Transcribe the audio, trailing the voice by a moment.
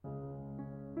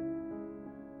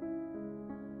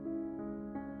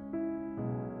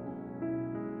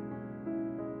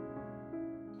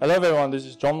Hello everyone, this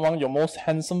is John Wang, your most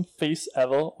handsome face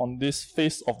ever on this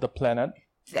face of the planet.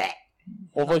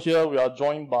 Over here we are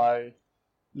joined by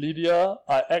Lydia.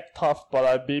 I act tough but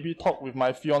I baby talk with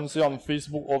my fiancé on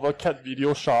Facebook over cat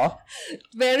video Shah.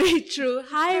 Very true.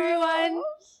 Hi everyone.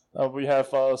 We have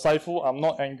Saifu, I'm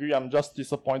not angry, I'm just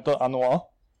disappointed Anwar,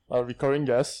 a recurring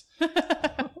guest.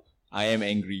 I am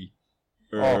angry.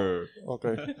 Oh,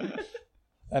 okay.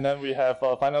 And then we have,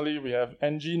 finally we have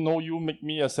Angie, no you make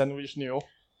me a sandwich Neo.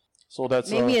 So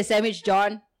that's Make me a sandwich,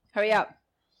 John. Hurry up.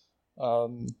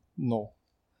 No.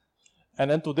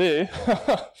 And then today,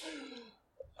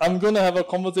 I'm going to have a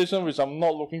conversation which I'm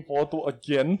not looking forward to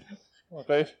again.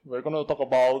 Okay, we're going to talk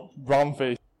about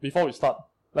brownface. Before we start,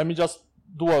 let me just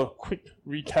do a quick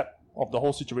recap of the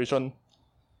whole situation.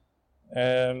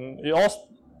 And it all,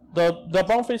 the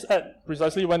brownface ad,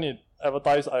 precisely when it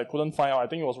advertised, I couldn't find out. I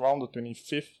think it was around the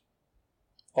 25th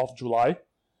of July.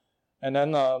 And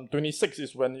then 26th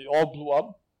is when it all blew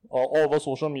up all over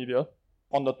social media.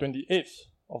 On the 28th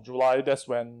of July, that's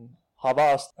when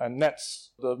Havas and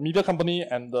Nets, the media company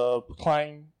and the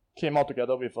client, came out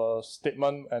together with a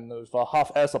statement and with a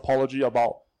half-assed apology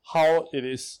about how it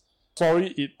is sorry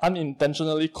it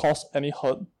unintentionally caused any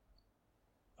hurt.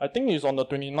 I think it's on the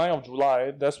 29th of July,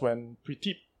 that's when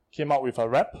Pradeep came out with a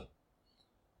rap.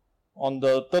 On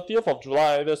the 30th of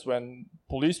July, that's when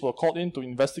police were called in to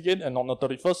investigate, and on the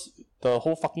 31st, the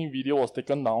whole fucking video was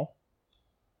taken down.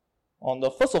 On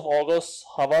the 1st of August,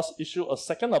 Havas issued a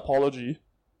second apology,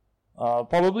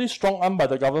 probably strong-armed by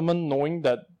the government knowing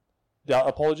that their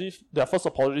first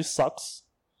apology sucks.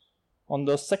 On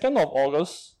the 2nd of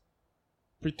August,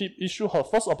 Pradeep issued her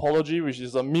first apology, which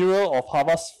is a mirror of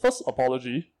Havas' first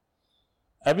apology.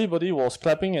 Everybody was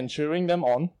clapping and cheering them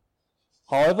on.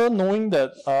 However, knowing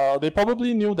that they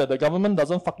probably knew that the government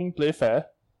doesn't fucking play fair,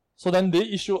 so then they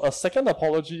issued a second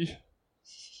apology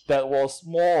that was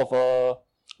more of a...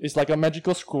 It's like a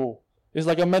magical scroll. It's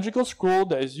like a magical scroll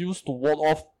that is used to ward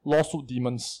off lawsuit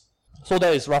demons. So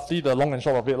that is roughly the long and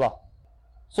short of it lah.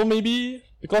 So maybe,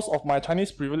 because of my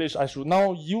Chinese privilege, I should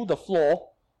now yield the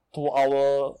floor to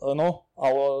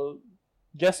our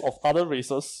guests of other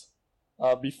races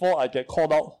before I get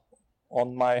called out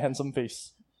on my handsome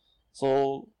face.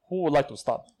 So, who would like to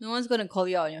start? No one's going to call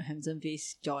you out on your handsome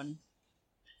face, John.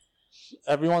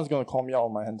 Everyone's going to call me out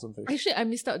on my handsome face. Actually, I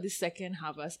missed out this second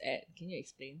Havas ad. Can you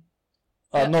explain?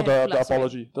 No, the last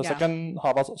apology. The second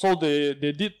Havas. So,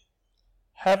 they did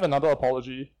have another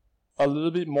apology. A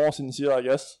little bit more sincere, I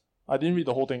guess. I didn't read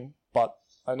the whole thing, but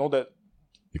I know that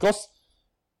because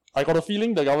I got a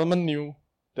feeling the government knew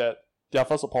that their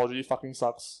first apology fucking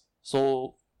sucks.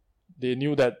 So, they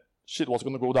knew that shit was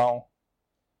going to go down.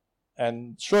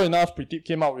 And sure enough, Pradeep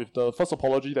came out with the first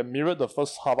apology that mirrored the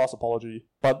first Havas apology.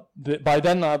 But by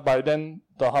then,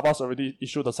 the Havas already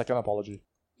issued the second apology.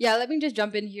 Yeah, let me just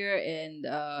jump in here and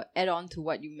add on to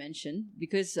what you mentioned.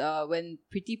 Because when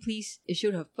Pretty Please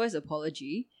issued her first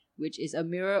apology, which is a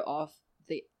mirror of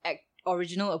the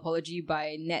original apology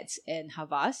by Nets and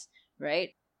Havas,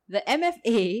 right? The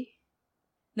MHA,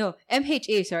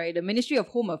 the Ministry of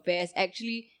Home Affairs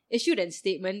actually issued a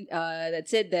statement that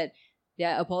said that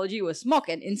their apology was mock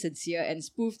and insincere and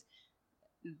spoofed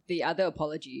the other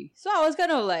apology. So I was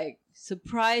kind of like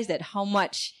surprised at how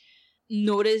much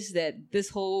notice that this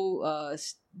whole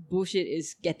bullshit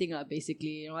is getting basically.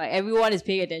 You know, like everyone is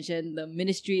paying attention, the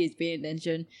ministry is paying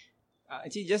attention.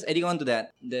 Actually, just adding on to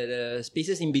that, the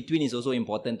spaces in between is also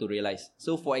important to realize.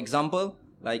 So, for example,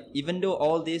 like even though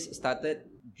all this started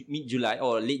mid-July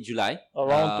or late July,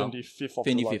 around 25th of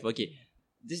 25th, July. Okay.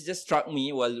 This just struck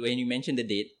me when you mentioned the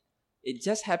date. It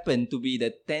just happened to be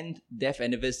the 10th death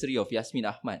anniversary of Yasmin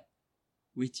Ahmad,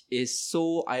 which is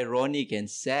so ironic and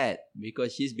sad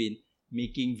because she's been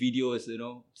making videos,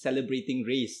 celebrating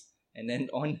race. And then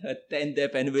on her 10th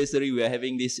death anniversary, we are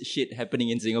having this shit happening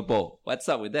in Singapore. What's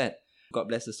up with that? God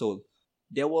bless the soul.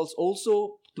 There was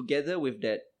also, together with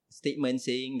that statement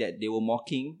saying that they were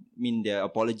mocking, their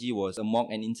apology was a mock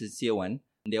and insincere one.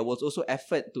 There was also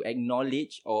effort to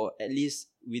acknowledge, or at least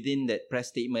within that press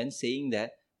statement, saying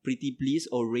that Pretty Please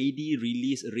already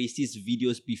released racist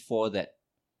videos before that,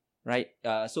 right?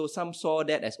 So some saw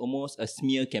that as almost a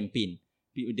smear campaign.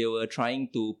 They were trying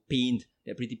to paint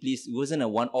that Pretty Please wasn't a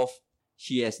one-off.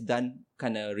 She has done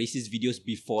kind of racist videos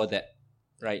before that,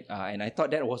 right? And I thought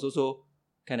that was also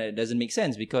kind of doesn't make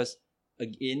sense because,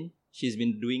 again, she's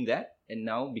been doing that. And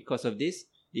now because of this,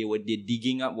 they're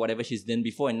digging up whatever she's done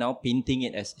before and now painting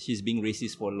it as she's being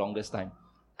racist for the longest time.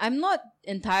 I'm not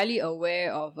entirely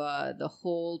aware of the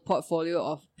whole portfolio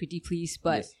of Pretty Please,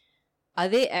 but yes. are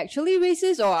they actually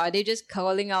racist, or are they just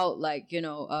calling out like,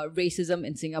 racism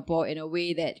in Singapore in a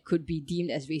way that could be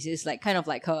deemed as racist, like kind of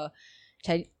like her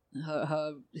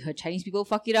Chinese people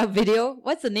fuck it up video?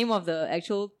 What's the name of the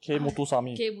actual K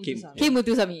Mutusami. K. Mutusami. K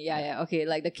Mutusami? Yeah, okay,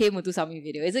 like the K Mutusami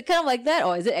video. Is it kind of like that,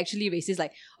 or is it actually racist?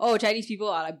 Like, oh, Chinese people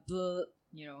are like, bleh,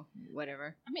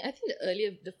 whatever. I mean, I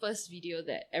think the first video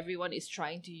that everyone is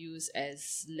trying to use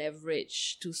as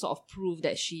leverage to sort of prove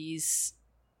that she's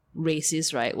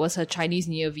racist, right, was her Chinese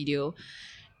New Year video.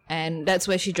 And that's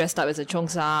where she dressed up as a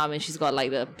Cheongsam, and she's got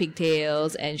like the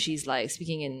pigtails, and she's like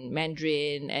speaking in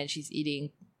Mandarin, and she's eating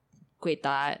kueh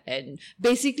tart, and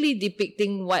basically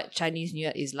depicting what Chinese New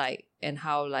Year is like, and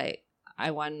how like,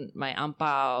 I want my ang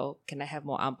pao, can I have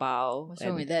more ang pao? What's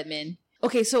wrong with that, man?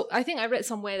 Okay, so I think I read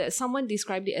somewhere that someone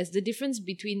described it as the difference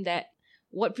between that,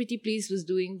 what Pretty Please was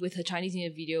doing with her Chinese New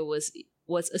Year video was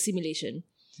assimilation.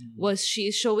 Was she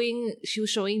was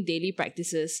showing daily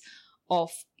practices of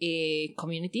a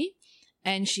community,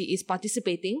 and she is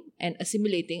participating and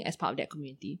assimilating as part of that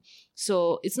community.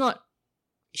 So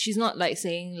she's not like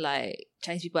saying like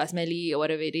Chinese people are smelly or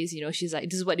whatever it is, she's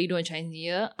like, this is what they do on Chinese New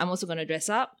Year. I'm also going to dress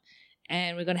up,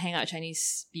 and we're going to hang out with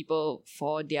Chinese people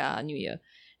for their New Year.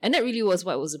 And that really was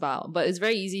what it was about. But it's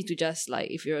very easy to just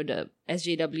like, if you're the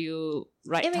SJW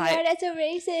right type. Oh my god, that's so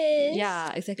racist.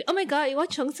 Yeah, exactly. Oh my god, you want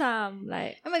Cheongsam?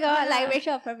 Like, oh my god, like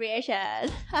racial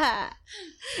appropriation.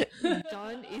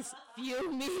 John is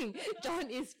fuming.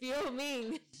 John is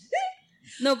fuming.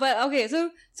 No, but okay, so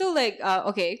like,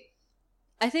 okay.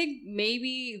 I think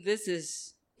maybe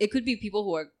it could be people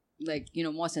who are like,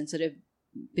 more sensitive,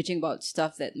 bitching about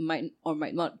stuff that might or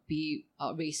might not be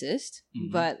racist.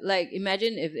 Mhm. But like,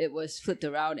 imagine if it was flipped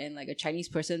around and like a Chinese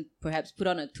person perhaps put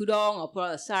on a tudong or put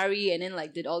on a sari and then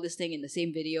like did all this thing in the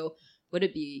same video. Would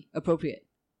it be appropriate?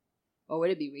 Or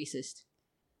would it be racist?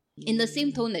 In the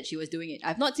same tone that she was doing it.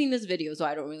 I've not seen this video, so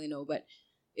I don't really know. But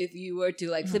if you were to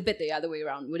like flip it the other way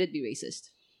around, would it be racist?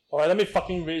 Alright, let me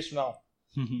fucking rage now.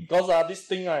 Because this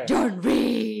thing, right, John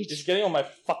Rage! it's getting on my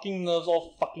fucking nerves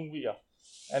all fucking week.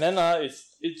 And then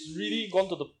it's really gone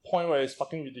to the point where it's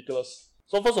fucking ridiculous.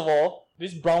 So first of all,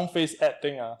 this brown face ad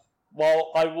thing,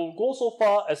 while I will go so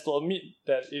far as to admit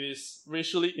that it is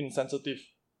racially insensitive,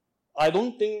 I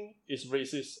don't think it's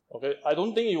racist. Okay, I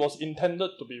don't think it was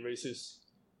intended to be racist.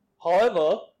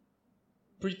 However,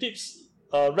 Pretip's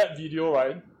rap video,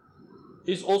 right,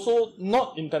 is also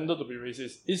not intended to be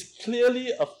racist. It's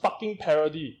clearly a fucking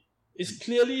parody. It's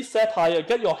clearly satire.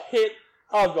 Get your head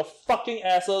out of your fucking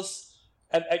asses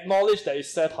and acknowledge that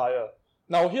it's satire.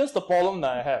 Now, here's the problem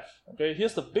that I have. Okay,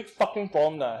 here's the big fucking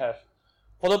problem that I have.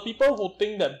 For the people who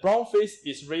think that brownface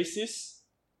is racist,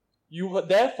 you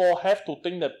therefore have to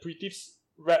think that Pretip's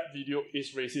rap video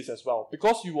is racist as well.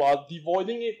 Because you are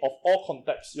devoiding it of all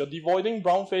context. You're devoiding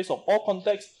brownface of all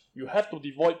context. You have to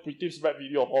devoid Pretip's rap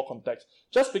video of all context.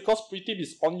 Just because Pretip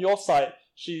is on your side,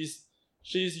 she's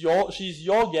your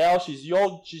gal, she's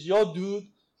your dude,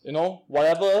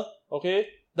 whatever, okay,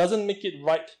 doesn't make it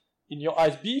right in your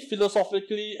eyes. Be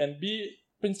philosophically and be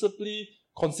principally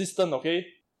consistent, okay?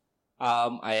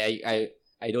 I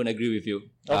don't agree with you.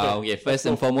 Okay. First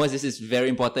and foremost, this is very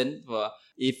important.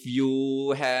 If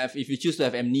you choose to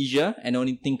have amnesia and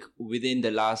only think within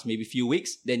the last maybe few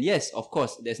weeks, then yes, of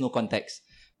course, there's no context.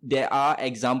 There are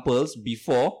examples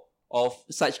before of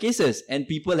such cases, and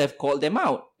people have called them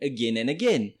out again and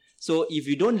again. So if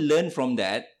you don't learn from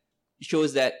that, it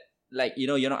shows that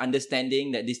you're not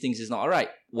understanding that these things is not alright.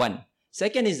 One.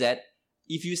 Second is that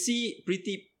if you see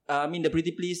the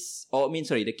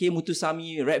K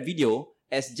Mutusami rap video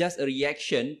as just a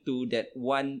reaction to that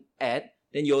one ad,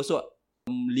 then you're also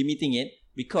limiting it,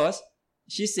 because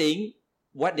she's saying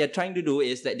what they're trying to do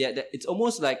is that it's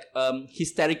almost like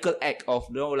hysterical act of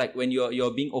like when you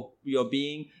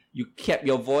kept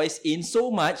your voice in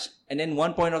so much, and then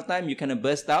one point of time you kind of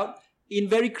burst out in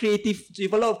very creative,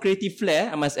 with a lot of creative flair,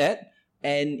 I must add.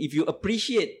 And if you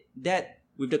appreciate that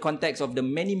with the context of the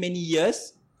many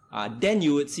years, then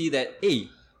you would see that, hey,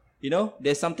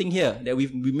 there's something here that we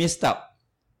missed out.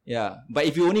 Yeah, but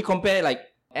if you only compare like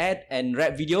ad and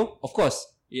rap video, of course,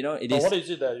 it is. What is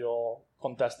it that you're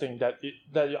contesting?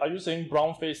 Are you saying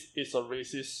brownface is a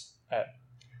racist ad?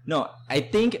 No, I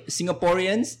think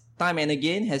Singaporeans time and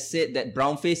again has said that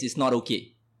brownface is not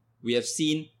okay. We have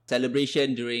seen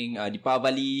celebration during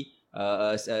Deepavali,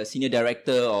 a senior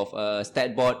director of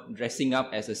Statboard dressing up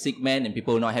as a Sikh man, and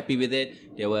people were not happy with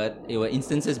it. There were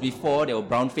instances before there were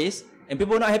brownface, and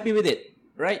people were not happy with it,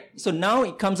 right? So now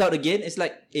it comes out again. It's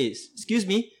like, hey, excuse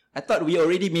me, I thought we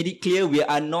already made it clear we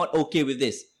are not okay with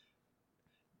this.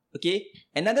 Okay.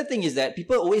 Another thing is that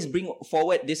people always bring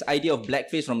forward this idea of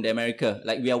blackface from the America,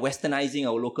 like we are westernizing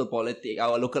our local politics,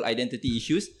 our local identity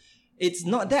issues. It's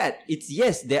not that. It's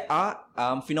yes, there are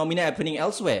phenomena happening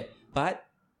elsewhere, but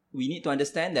we need to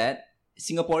understand that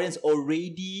Singaporeans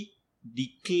already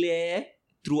declare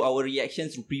through our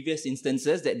reactions to previous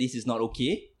instances that this is not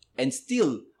okay, and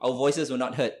still our voices were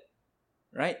not heard.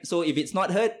 Right? So if it's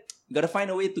not heard, we gotta find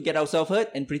a way to get ourselves heard,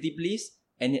 and Pretty Please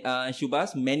and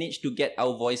Shubhas managed to get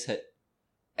our voice heard.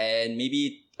 And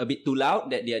maybe a bit too loud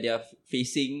that they are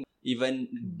facing even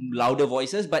louder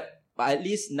voices, but at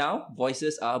least now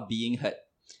voices are being heard.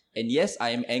 And yes, I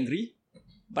am angry,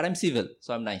 but I'm civil,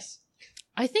 so I'm nice.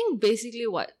 I think basically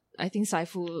what I think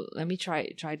Saiful, let me try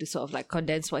to sort of like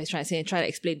condense what he's trying to say and try to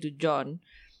explain to John.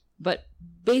 But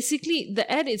basically, the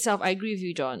ad itself, I agree with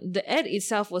you, John. The ad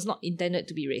itself was not intended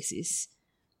to be racist,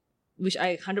 which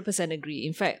I 100% agree.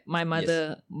 In fact, my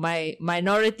mother, my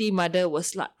minority mother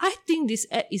was like, I think this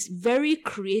ad is very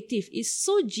creative. It's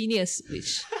so genius,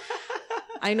 which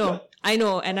I know.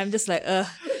 And I'm just like,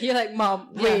 You're like, Mom,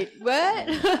 wait, what?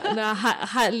 no,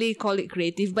 hardly call it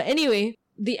creative. But anyway,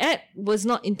 the ad was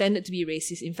not intended to be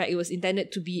racist. In fact, it was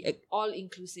intended to be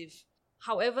all-inclusive.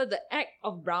 However, the act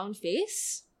of brown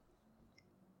face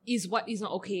is what is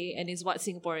not okay, and is what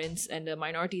Singaporeans and the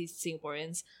minority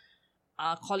Singaporeans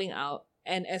are calling out.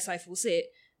 And as Saiful said,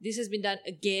 this has been done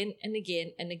again and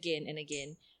again and again and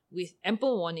again with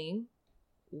ample warning.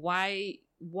 Why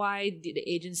did the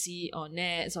agency or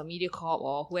NETS or MediaCorp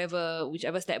or whoever,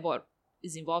 whichever stat board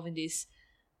is involved in this,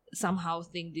 somehow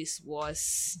think this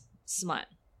was smart?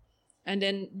 And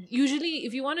then usually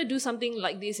if you want to do something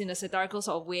like this in a satirical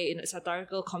sort of way, in a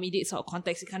satirical comedic sort of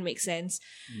context, it kind of makes sense.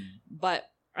 But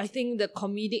I think the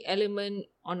comedic element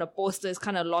on a poster is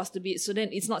kind of lost a bit. So then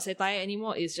it's not satire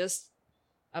anymore. It's just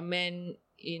a man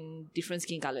in different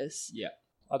skin colors. Yeah.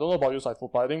 I don't know about you, Saiful,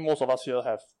 but I think most of us here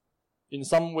have, in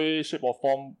some way, shape or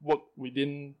form, worked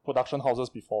within production houses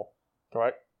before,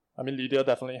 correct? I mean, Lydia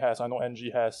definitely has. I know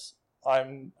Angie has. I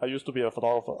used to be a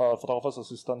photographer's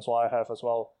assistant, so I have as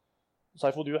well.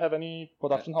 Saiful, do you have any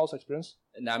production house experience?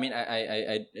 No, I mean,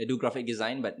 I do graphic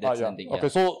design, but that's something. Okay,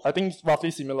 so I think it's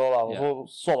roughly similar, so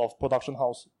sort of production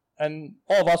house. And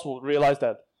all of us will realize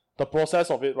that the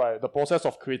process of it, right, the process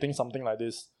of creating something like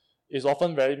this is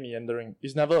often very meandering.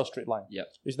 It's never a straight line. Yep.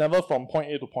 It's never from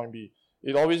point A to point B.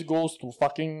 It always goes to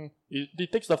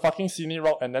it takes the fucking scenic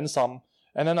route and then some.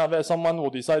 And then after that, someone will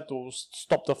decide to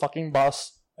stop the fucking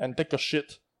bus and take a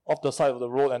shit off the side of the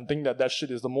road and think that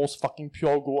shit is the most fucking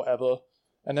pure gold ever.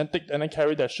 And then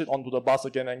carry that shit onto the bus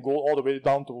again and go all the way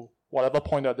down to whatever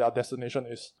point that their destination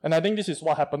is. And I think this is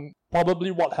what happened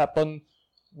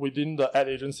within the ad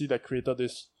agency that created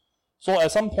this. So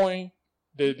at some point,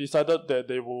 they decided that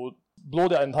they would blow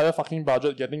their entire fucking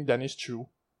budget getting Dennis Chew,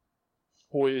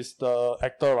 who is the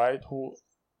actor, right?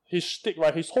 His shtick,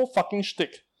 right? His whole fucking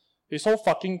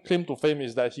claim to fame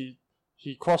is that he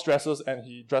cross-dresses and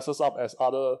he dresses up as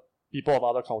other people of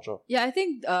other culture. Yeah, I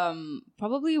think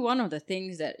probably one of the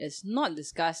things that is not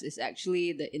discussed is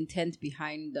actually the intent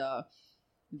behind the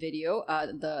video,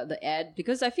 the ad,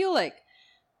 because I feel like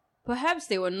perhaps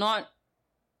they were not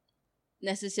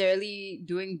necessarily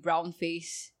doing brown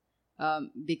face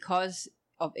because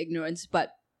of ignorance,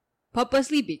 but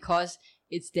purposely because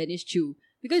it's Dennis Chew.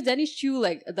 Because Dennis Chew,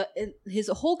 like his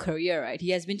whole career, right, he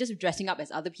has been just dressing up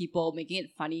as other people, making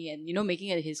it funny and, making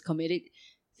it his comedic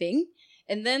thing.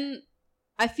 And then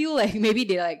I feel like maybe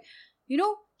they're like,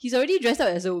 he's already dressed up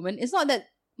as a woman. It's not that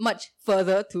much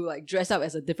further to like dress up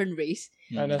as a different race.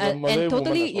 And as a Malay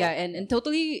totally, woman as well. and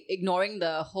totally ignoring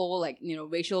the whole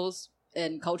racial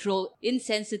and cultural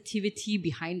insensitivity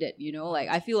behind it. Like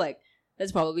I feel like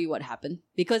that's probably what happened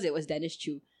because it was Dennis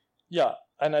Chew. Yeah,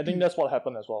 and I think that's what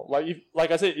happened as well.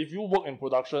 Like I said, if you work in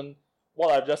production,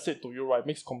 what I've just said to you, right,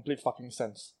 makes complete fucking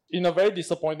sense. In a very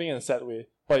disappointing and sad way,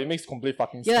 but it makes complete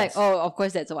fucking You're sense. like, oh, of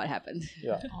course that's what happened.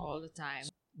 Yeah. All the time.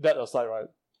 That aside, right,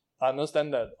 I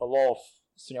understand that a lot of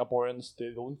Singaporeans,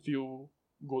 they don't feel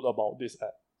good about this ad.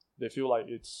 They feel like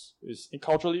it's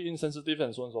culturally insensitive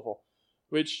and so on and so forth.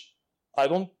 Which I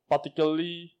don't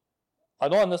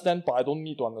understand, but I don't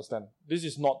need to understand. This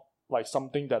is not like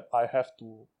something that I have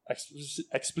to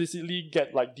explicitly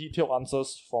get like detailed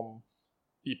answers from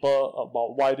people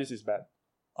about why this is bad.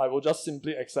 I will just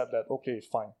simply accept that, okay,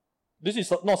 fine. This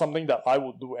is not something that I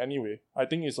would do anyway. I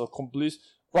think it's a complete...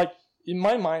 Like, in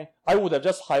my mind, I would have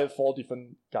just hired 4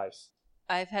 different guys.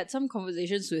 I've had some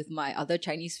conversations with my other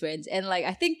Chinese friends, and like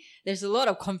I think there's a lot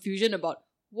of confusion about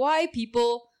why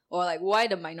people or like why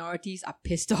the minorities are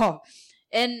pissed off.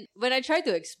 And when I try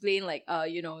to explain like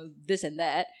this and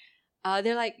that,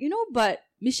 they're like, but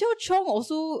Michelle Chong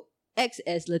also acts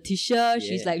as Letitia.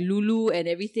 She's like Lulu and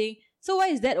everything. So why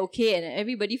is that okay? And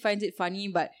everybody finds it funny,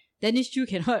 but Dennis Chu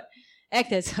cannot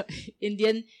act as an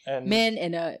Indian man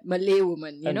and a Malay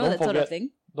woman. You know, that sort of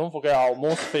thing. Don't forget our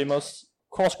most famous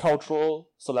cross-cultural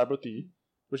celebrity,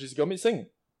 which is Gurmit Singh,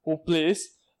 who plays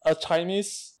a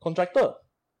Chinese contractor.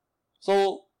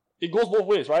 So it goes both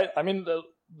ways, right? I mean,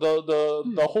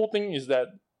 the whole thing is that,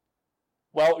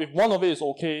 well, if one of it is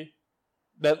okay,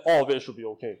 then all of it should be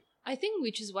okay. I think,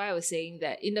 which is why I was saying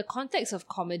that in the context of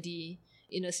comedy,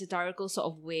 in a satirical sort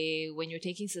of way, when you're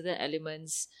taking certain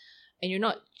elements and you're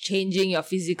not changing your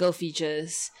physical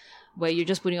features, where you're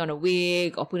just putting on a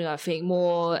wig or putting on a fake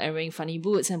mole and wearing funny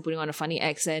boots and putting on a funny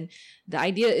accent, the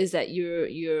idea is that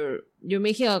you're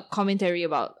making a commentary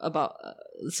about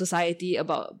society,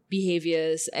 about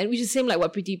behaviors, and which is the same like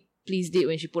what Pretty Please did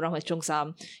when she put on her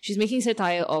cheongsam. She's making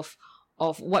satire of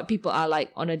what people are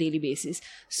like on a daily basis.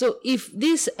 So if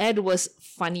this ad was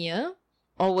funnier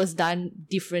or was done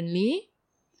differently,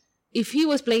 if he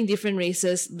was playing different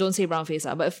races, don't say brown face,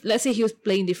 but if, let's say he was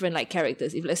playing different like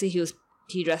characters. If let's say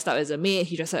he dressed up as a maid,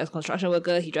 he dressed up as a construction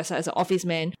worker, he dressed up as an office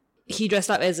man, he dressed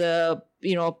up as a,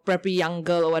 preppy young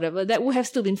girl or whatever, that would have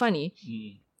still been funny.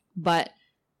 But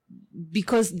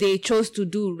because they chose to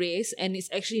do race and it's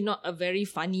actually not a very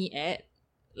funny ad,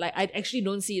 like I actually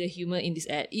don't see the humor in this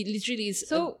ad. It literally is.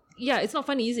 So it's not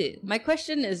funny, is it? My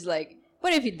question is like,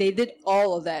 what if they did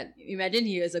all of that? Imagine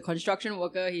he is a construction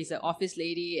worker, he's an office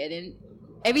lady, and then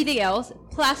everything else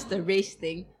plus the race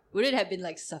thing. Would it have been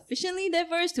like sufficiently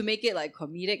diverse to make it like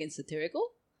comedic and satirical?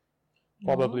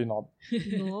 Probably not.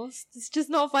 No, it's just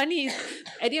not funny.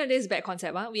 At the end of the day, it's a bad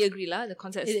concept. Huh? We agree, lah. The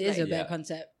concept is a bad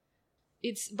concept.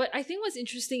 But I think what's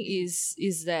interesting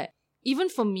is that even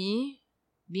for me,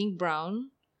 being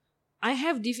brown, I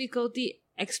have difficulty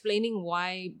explaining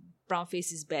why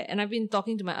brownface is bad. And I've been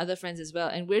talking to my other friends as well,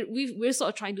 and we're sort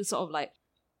of trying to sort of like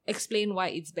explain why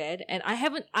it's bad. And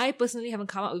I personally haven't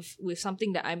come up with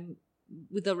something that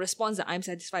with a response that I'm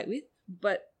satisfied with.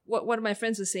 But what one of my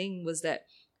friends was saying was that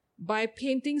by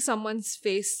painting someone's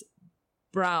face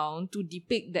brown to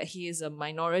depict that he is a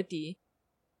minority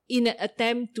in an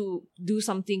attempt to do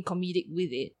something comedic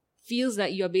with it, feels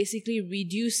like you're basically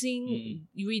reducing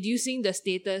the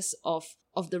status of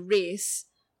the race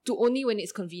to only when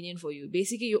it's convenient for you.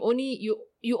 Basically, you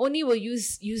only will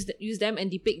use them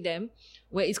and depict them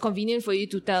where it's convenient for you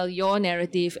to tell your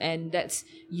narrative, and that's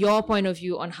your point of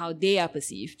view on how they are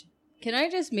perceived. Can I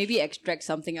just maybe extract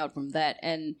something out from that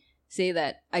and say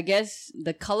that I guess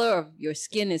the color of your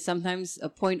skin is sometimes a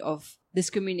point of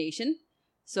discrimination.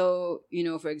 So,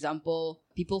 for example,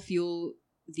 people feel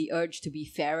the urge to be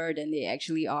fairer than they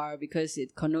actually are because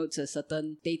it connotes a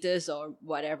certain status or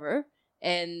whatever.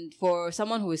 And for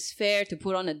someone who is fair to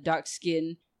put on a dark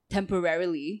skin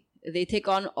temporarily, they take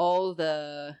on all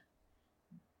the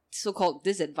so-called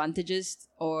disadvantages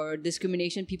or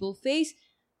discrimination people face,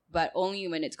 but only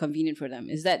when it's convenient for them.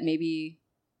 Is that maybe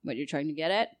what you're trying to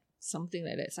get at? Something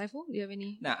like that. Saiful, do you have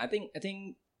any? Nah, I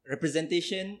think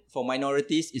representation for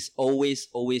minorities is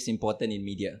always important in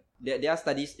media. There are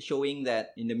studies showing that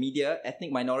in the media,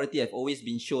 ethnic minority have always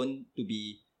been shown to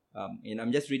be, and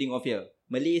I'm just reading off here,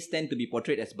 Malays tend to be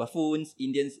portrayed as buffoons,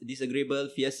 Indians disagreeable,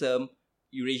 fearsome,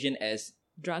 Eurasian as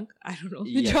drunk. I don't know.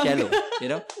 Yeah,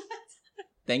 shallow.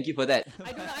 Thank you for that.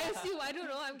 I don't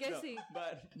know. I'm guessing.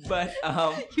 But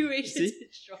Eurasian is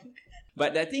drunk.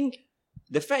 But I think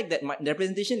the fact that the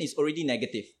representation is already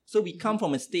negative. So we come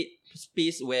from a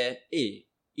space where,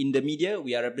 in the media,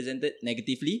 we are represented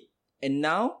negatively, and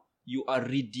now you are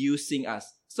reducing us.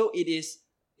 So it's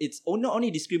not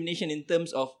only discrimination in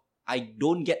terms of I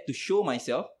don't get to show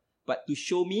myself, but to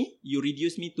show me, you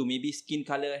reduce me to maybe skin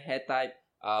color, hair type,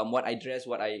 what I dress,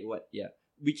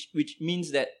 which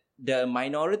means that the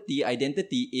minority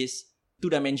identity is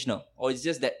two-dimensional, or it's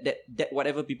just that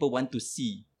whatever people want to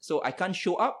see. So I can't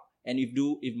show up. And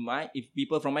if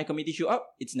people from my community show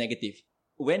up, it's negative.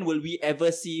 When will we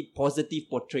ever see positive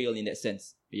portrayal in that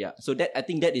sense? Yeah. So I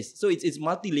think that is, so it's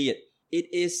multi-layered. It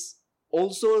is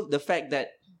also the fact that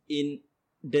in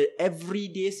the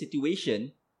everyday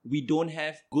situation, we don't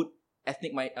have good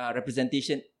ethnic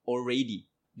representation already.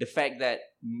 The fact that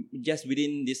just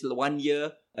within this 1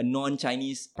 year, a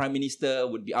non-Chinese prime minister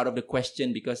would be out of the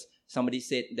question because somebody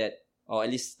said that, or at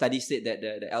least studies said that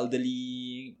the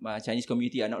elderly Chinese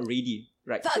community are not ready.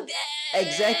 Right. Fuck that!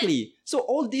 Exactly. So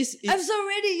all this is... I'm so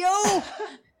ready, yo!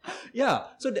 Yeah.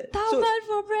 So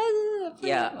for president.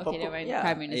 Yeah. Okay, never mind. Yeah,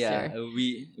 Prime Minister. Yeah.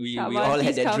 We Come all on,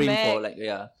 had that please dream come for back.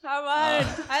 yeah. Come on.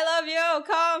 I love you.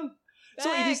 Come. So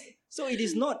back. So it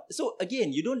is not. So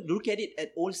again, you don't look at it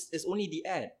as only the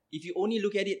ad. If you only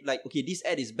look at it like, okay, this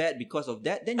ad is bad because of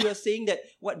that, then you are saying that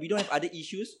what, we don't have other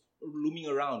issues looming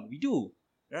around. We do,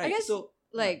 right? I guess so.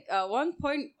 like one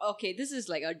point, okay, this is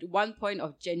like a one point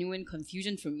of genuine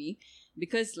confusion for me,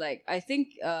 because like I think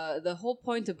the whole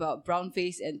point about brown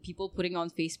face and people putting on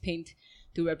face paint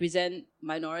to represent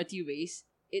minority race,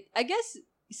 I guess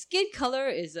skin color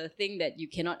is a thing that you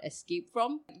cannot escape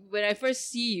from. When I first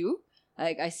see you,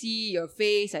 like I see your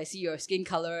face, I see your skin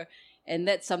color, and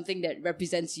that's something that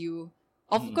represents you.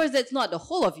 Of course, that's not the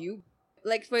whole of you.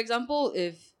 Like for example,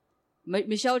 if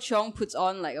Michelle Chong puts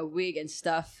on like a wig and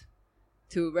stuff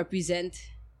to represent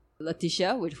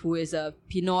Letitia, who is a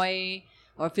Pinoy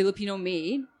or Filipino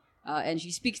maid, and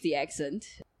she speaks the accent.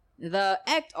 The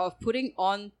act of putting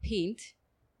on paint,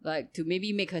 like to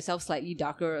maybe make herself slightly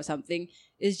darker or something,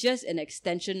 is just an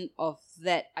extension of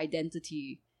that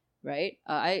identity, right?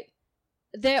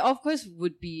 There of course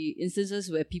would be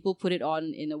instances where people put it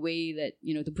on in a way that,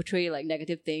 you know, to portray like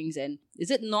negative things, and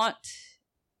is it not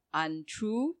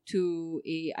untrue to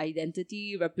a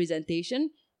identity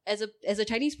representation? As a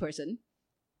Chinese person,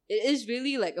 it is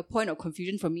really like a point of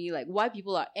confusion for me, like why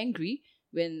people are angry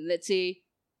when, let's say,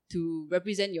 to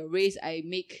represent your race, I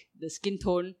make the skin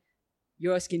tone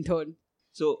your skin tone.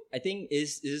 So I think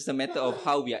it's a matter of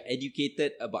how we are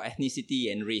educated about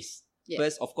ethnicity and race. Yeah.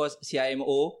 First, of course,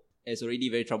 CIMO is already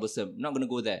very troublesome. I'm not going to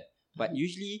go there. But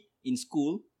usually in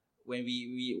school, when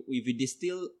we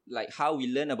distill like how we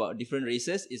learn about different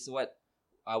races, is what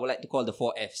I would like to call the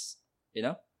 4 Fs. You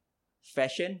know?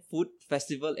 Fashion, food,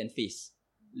 festival, and face.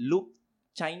 Look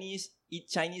Chinese, eat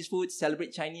Chinese food,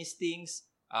 celebrate Chinese things,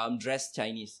 dress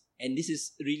Chinese. And this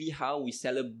is really how we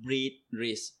celebrate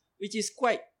race, which is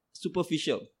quite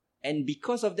superficial. And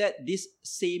because of that, this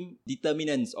same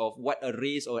determinants of what a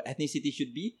race or ethnicity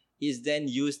should be is then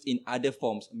used in other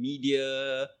forms,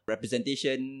 media,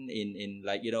 representation, in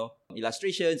like, you know,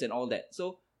 illustrations and all that.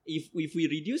 So if we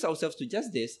reduce ourselves to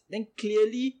just this, then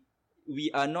clearly we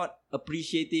are not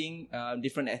appreciating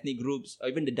different ethnic groups or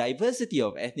even the diversity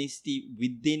of ethnicity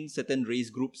within certain race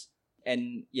groups.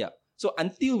 And yeah, so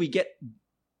until we get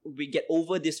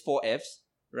over these 4 Fs,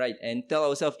 right, and tell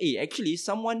ourselves, hey, actually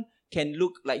someone can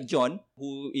look like John,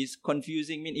 who is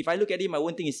confusing. I mean, if I look at him, I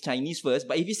won't think it's Chinese first.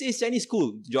 But if he says Chinese,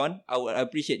 cool, John, I would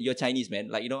appreciate you're Chinese, man.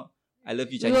 Like, you know, I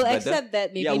love you, Chinese We will brother. accept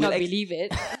that, maybe not believe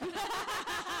it.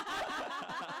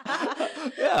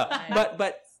 Yeah,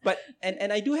 but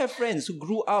and I do have friends who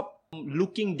grew up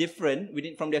looking different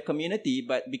from their community,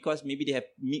 but because maybe they have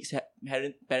mixed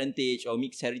parentage or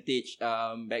mixed heritage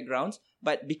backgrounds,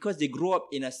 but because they grew up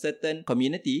in a certain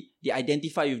community, they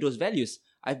identify with those values.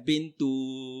 I've been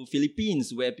to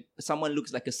Philippines where someone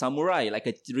looks like a samurai, like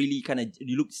a really kind of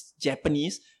looks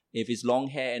Japanese if it's long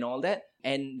hair and all that.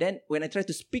 And then when I try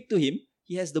to speak to him,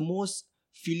 he has the most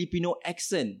Filipino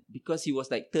accent because he was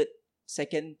like third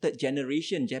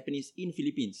generation Japanese in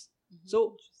Philippines. Mm-hmm.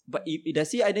 So, but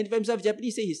does he identify himself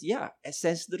Japanese? Say he's, yeah,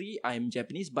 ancestry I'm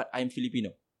Japanese, but I'm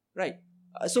Filipino, right?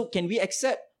 So can we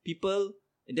accept people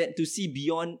that to see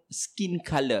beyond skin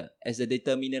color as a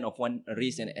determinant of one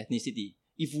race and ethnicity?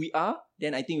 If we are,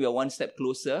 then I think we are one step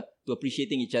closer to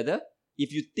appreciating each other.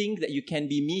 If you think that you can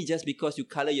be me just because you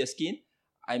color your skin,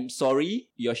 I'm sorry,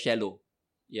 you're shallow.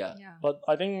 Yeah. But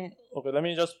I think, okay, let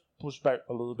me just push back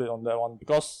a little bit on that one,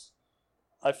 because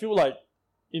I feel like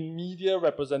in media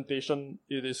representation,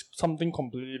 it is something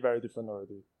completely very different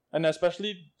already. And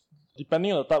especially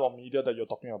depending on the type of media that you're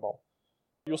talking about.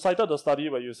 You cited the study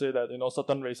where you say that, you know,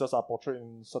 certain races are portrayed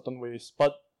in certain ways,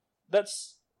 but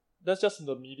that's just in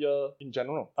the media in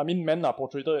general. I mean, men are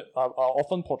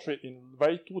often portrayed in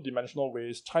very two-dimensional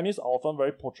ways. Chinese are often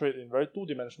portrayed in very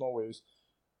two-dimensional ways.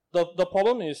 The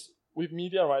problem is with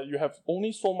media, right? You have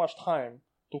only so much time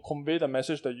to convey the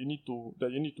message that you need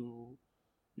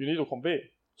to convey.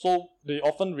 So they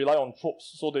often rely on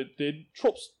tropes. So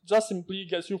tropes just simply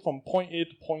gets you from point A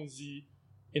to point Z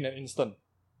in an instant.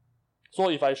 So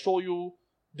if I show you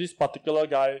this particular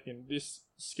guy in this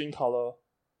skin color,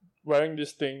 wearing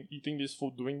this thing, eating this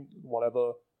food, doing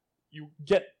whatever, you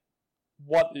get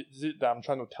what is it that I'm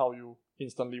trying to tell you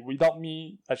instantly without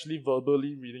me actually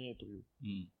verbally reading it to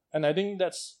you. And I think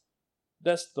that's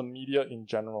the media in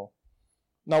general.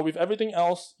 Now with everything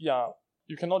else, yeah,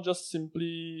 you cannot just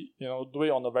simply, you know, do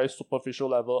it on a very superficial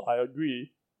level. I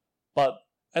agree. But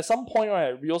at some point,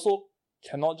 right, we also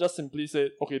cannot just simply say,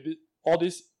 okay, all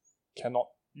this cannot.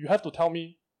 You have to tell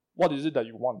me what is it that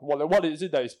you want. What is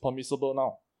it that is permissible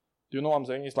now? Do you know what I'm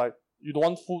saying? It's like you don't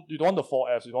want food, you don't want the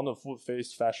 4 Fs, you don't want the food,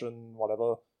 face, fashion,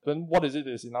 whatever. Then what is it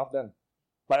that is enough then?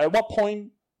 Like at what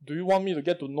point do you want me to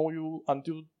get to know you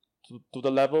until to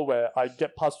the level where I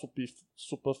get past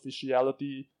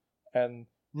superficiality and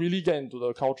really get into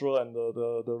the cultural and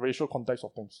the racial context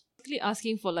of things. Basically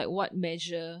asking for like what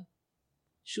measure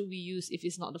should we use if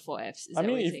it's not the 4 Fs? Is I that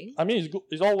mean, what you're saying? it's good.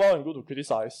 It's all well and good to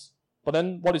criticize, but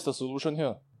then what is the solution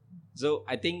here? So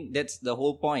I think that's the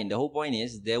whole point. The whole point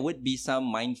is there would be some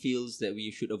minefields that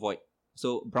we should avoid.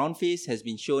 So brownface has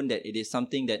been shown that it is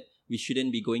something that we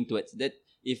shouldn't be going towards. That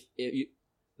if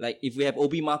we have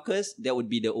OB markers, that would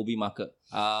be the OB marker.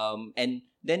 And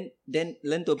then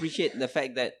learn to appreciate the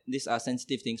fact that these are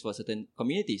sensitive things for certain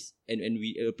communities, and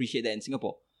we appreciate that in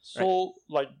Singapore. So,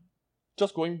 like,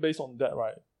 just going based on that,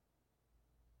 right?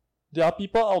 There are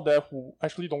people out there who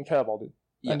actually don't care about it.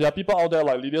 Yeah. And there are people out there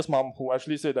like Lydia's mom who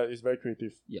actually say that it's very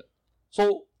creative. Yeah.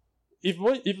 So, if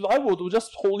I were to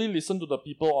just wholly listen to the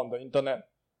people on the internet,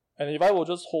 and if I were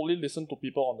just wholly listen to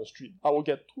people on the street, I will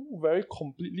get two very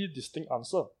completely distinct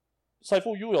answers.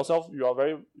 Saiful, you yourself, you are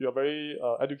very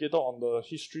educated on the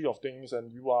history of things,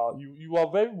 and you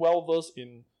are very well versed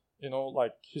in,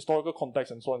 like, historical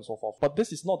context and so on and so forth. But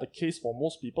this is not the case for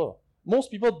most people. Most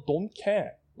people don't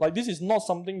care. Like, this is not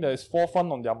something that is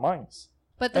forefront on their minds.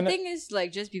 But the thing is,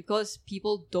 like, just because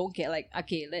people don't care, like,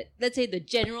 okay, let's say the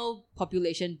general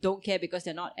population don't care because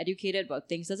they're not educated about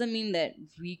things, doesn't mean that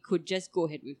we could just go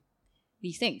ahead with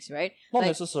these things, right? Not like,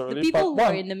 necessarily. The people but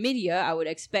who are in the media, I would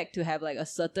expect to have like a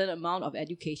certain amount of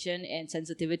education and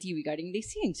sensitivity regarding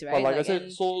these things, right? But like I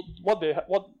said, so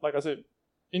like I said,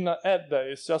 in an ad that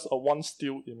is just a one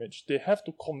still image, they have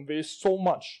to convey so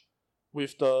much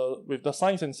with the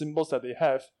signs and symbols that they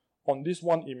have on this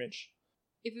one image.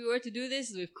 If we were to do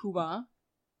this with Kumar,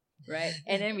 right,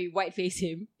 and then we whiteface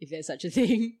him, if there's such a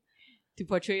thing, to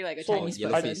portray like a Chinese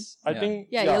yellow person. face. I think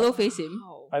Yellow face him.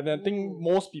 Wow. And I think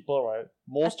most people, right,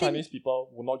 most I think- Chinese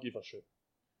people will not give a shit.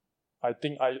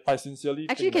 I sincerely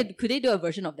Actually, think could they do a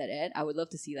version of that ad? I would love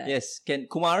to see that. Yes, can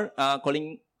Kumar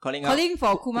calling out? Calling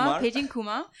for Kumar, Kumar. paging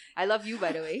Kumar. I love you,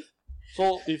 by the way.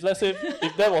 so. If let's say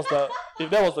if that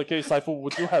was the case, Saiful,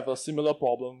 would you have a similar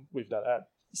problem with that ad?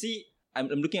 See, I'm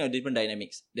looking at different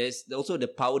dynamics. There's also the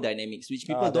power dynamics, which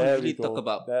people There don't we really go. talk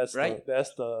about, That's right?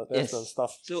 That's Yes. the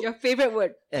stuff. So Your favorite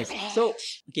word. yes. So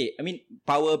okay, I mean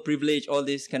power, privilege, all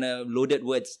these kind of loaded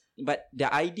words. But the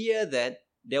idea that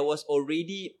there was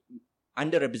already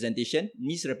underrepresentation,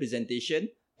 misrepresentation,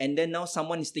 and then now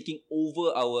someone is taking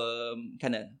over our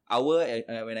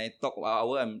when I talk about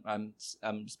our,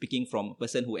 I'm speaking from a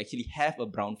person who actually have a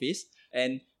brown face,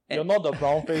 and You're not the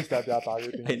brown face that they are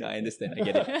targeting. I know, I understand, I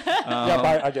get it. Yeah,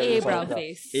 but I get A it. sorry, brown yeah.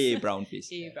 face. A brown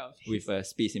face. A brown face. With a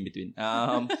space in between.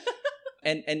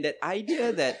 And that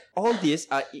idea that all these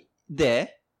are there,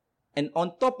 and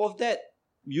on top of that,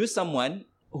 use someone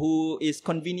who is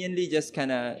conveniently just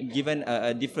kind of given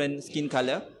a different skin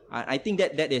color. I think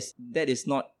that is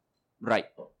not right.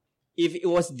 If it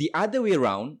was the other way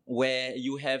around, where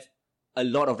you have a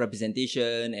lot of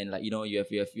representation and like you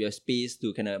have space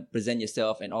to kind of present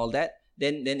yourself and all that,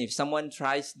 then if someone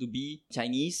tries to be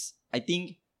Chinese, I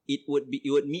think it would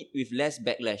meet with less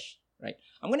backlash. Right.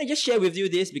 I'm going to just share with you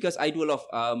this because I do a lot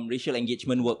of racial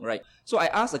engagement work, right? So I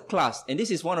asked a class, and this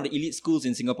is one of the elite schools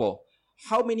in Singapore.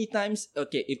 How many times,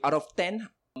 if out of 10,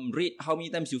 rate how many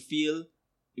times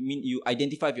you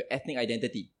identify with your ethnic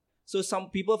identity. So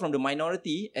some people from the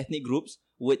minority ethnic groups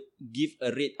would give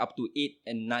a rate up to 8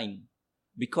 and 9.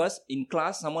 Because in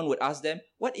class, someone would ask them,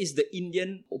 what is the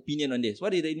Indian opinion on this?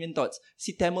 What are the Indian thoughts?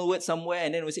 See Tamil word somewhere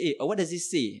and then we say, hey, what does this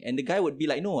say? And the guy would be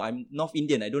like, no, I'm North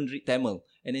Indian, I don't read Tamil.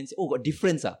 And then say, oh, got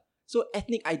difference. So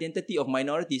ethnic identity of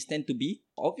minorities tend to be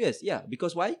obvious. Yeah,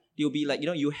 because why? They'll be like,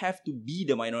 you have to be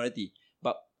the minority.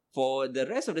 But for the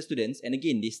rest of the students, and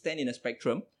again, they stand in a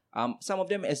spectrum, some of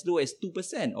them as low as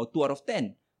 2% or 2 out of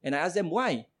 10. And I asked them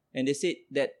why. And they said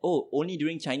that, only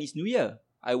during Chinese New Year,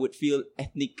 I would feel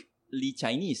ethnically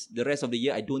Chinese. The rest of the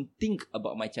year, I don't think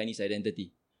about my Chinese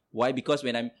identity. Why? Because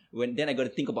then I got to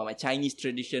think about my Chinese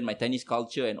tradition, my Chinese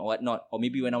culture and whatnot. Or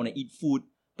maybe when I want to eat food.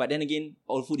 But then again,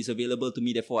 all food is available to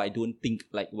me. Therefore, I don't think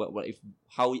like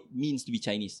how it means to be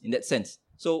Chinese in that sense.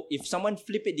 So if someone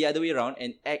flip it the other way around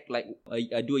and act like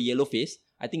do a yellow face,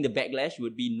 I think the backlash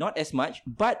would be not as much.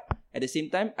 But at the same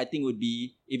time, I think would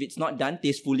be, if it's not done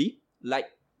tastefully, like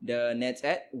the Nets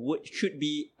ad, should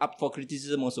be up for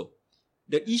criticism also.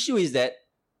 The issue is that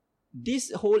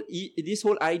this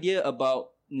whole idea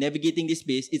about navigating this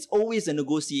space, it's always a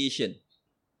negotiation.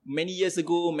 Many years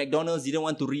ago, McDonald's didn't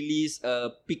want to release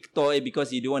a pig toy because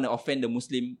they don't want to offend the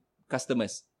Muslim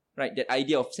customers. Right? That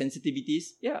idea of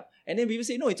sensitivities. Yeah. And then people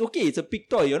say, no, it's okay. It's a pig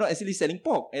toy. You're not actually selling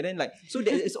pork. And then so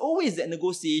there is always that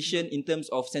negotiation in terms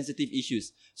of sensitive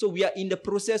issues. So we are in the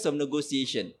process of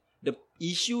negotiation. The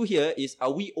issue here is,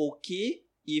 are we okay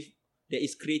if there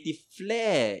is creative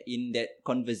flair in that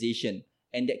conversation.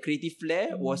 And that creative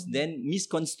flair was then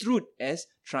misconstrued as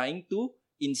trying to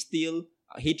instill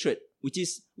hatred, which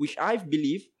I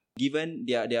believe, given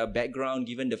their background,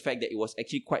 given the fact that it was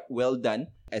actually quite well done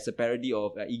as a parody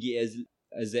of Iggy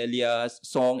Azalea's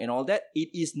song and all that, it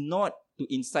is not to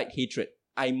incite hatred.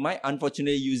 I might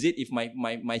unfortunately use it if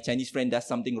my Chinese friend does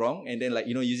something wrong and then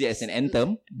use it as an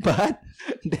anthem. But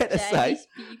that aside, Chinese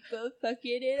people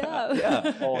fucking it up.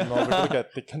 yeah. Oh no, we're gonna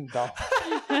get taken down.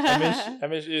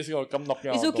 MH is gonna come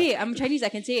knocking It's on our door. okay. I'm Chinese. I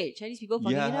can say it. Chinese people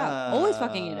fucking it up. Always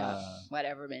fucking it up.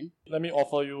 Whatever, man. Let me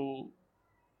offer you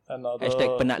another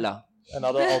 #penat lah.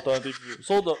 another alternative view.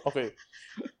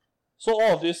 So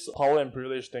all of this power and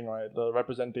privilege thing, right? The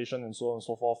representation and so on and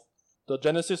so forth. The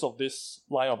genesis of this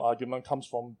line of argument comes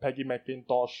from Peggy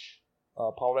McIntosh,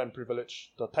 Power and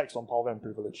Privilege, the text on power and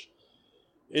privilege.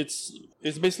 It's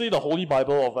basically the holy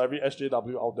bible of every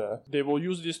SJW out there. They will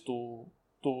use this to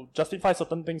justify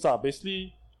certain things.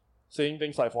 Basically saying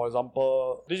things like, for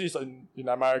example, this is in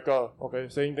America, okay,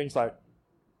 saying things like,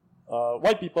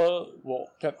 white people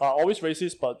are always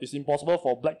racist, but it's impossible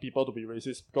for black people to be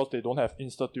racist because they don't have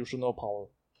institutional power.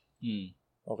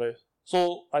 Okay,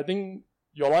 so I think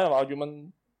your line of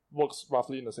argument works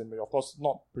roughly in the same way. Of course,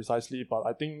 not precisely, but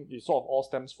I think it sort of all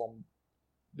stems from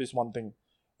this one thing.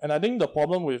 And I think the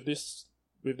problem with this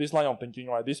line of thinking,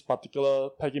 right, this particular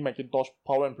Peggy McIntosh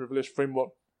power and privilege framework,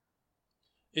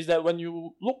 is that when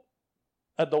you look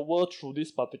at the world through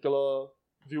this particular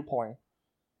viewpoint,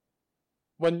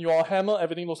 when you're a hammer,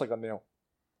 everything looks like a nail.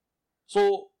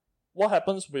 So what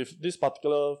happens with this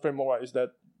particular framework, right, is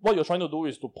that what you're trying to do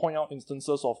is to point out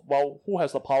instances of, well, who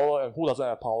has the power and who doesn't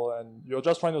have power, and you're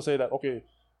just trying to say that, okay,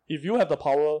 if you have the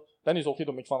power, then it's okay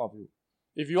to make fun of you.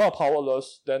 If you are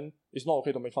powerless, then it's not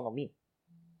okay to make fun of me.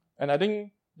 And I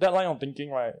think that line of thinking,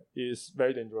 right, is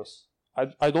very dangerous.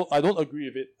 I don't agree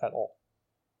with it at all.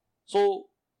 So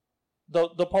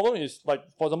the problem is, like,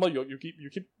 for example, you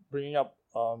keep bringing up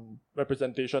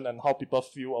representation and how people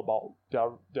feel about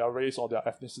their race or their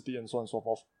ethnicity and so on and so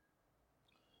forth.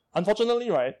 Unfortunately,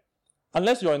 right,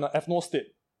 unless you're in an ethno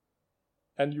state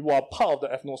and you are part of the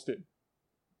ethno state,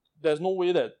 there's no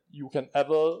way that you can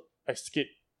ever escape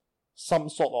some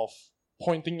sort of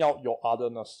pointing out your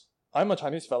otherness. I'm a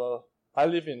Chinese fella. I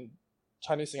live in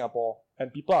Chinese Singapore,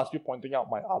 and people are still pointing out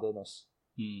my otherness.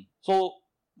 So,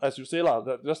 as you say,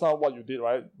 that's not what you did,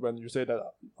 right? When you say that,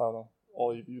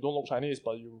 or if you don't look Chinese,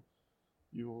 but you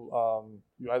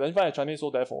identify as Chinese, so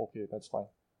therefore, okay, that's fine.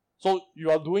 So you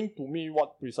are doing to me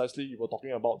what precisely you were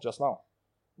talking about just now,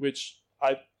 which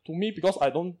to me, because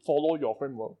I don't follow your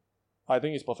framework, I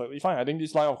think it's perfectly fine. I think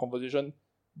this line of conversation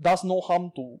does no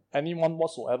harm to anyone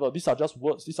whatsoever. These are just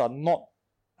words. These are not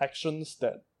actions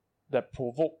that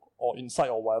provoke or incite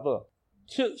or whatever.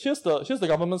 Here's the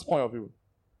government's point of view.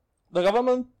 The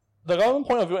government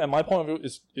point of view and my point of view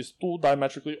is two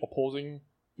diametrically opposing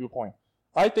viewpoint.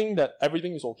 I think that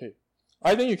everything is okay.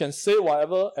 I think you can say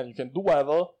whatever and you can do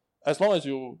whatever as long as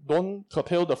you don't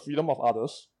curtail the freedom of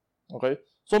others. Okay?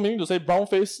 So meaning to say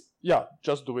brownface, yeah,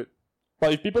 just do it.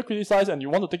 But if people criticize and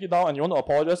you want to take it down and you want to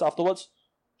apologize afterwards,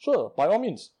 sure, by all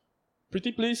means.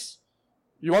 Pretty please.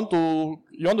 You want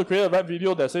to create a rap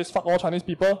video that says fuck all Chinese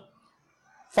people?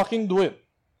 Fucking do it.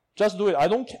 Just do it. I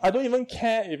don't even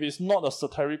care if it's not a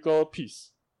satirical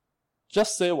piece.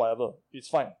 Just say whatever. It's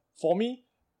fine. For me,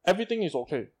 everything is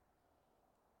okay.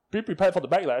 Be prepared for the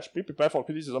backlash, be prepared for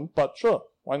criticism, but sure,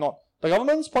 why not? The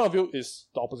government's point of view is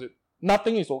the opposite.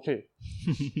 Nothing is okay.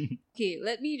 Okay,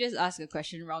 let me just ask a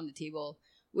question around the table.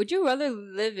 Would you rather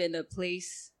live in a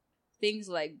place things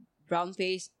like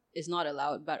brownface is not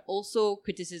allowed, but also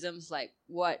criticisms like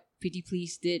what Pretty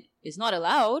Please did is not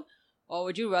allowed? Or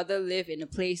would you rather live in a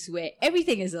place where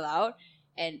everything is allowed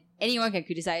and anyone can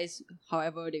criticize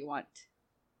however they want?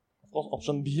 Of course,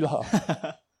 option B lah.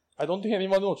 I don't think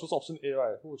anyone will choose option A,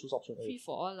 right? Who will choose option A? Free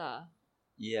for all lah.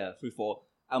 Yeah, free for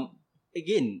all.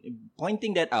 Again,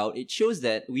 pointing that out, it shows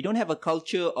that we don't have a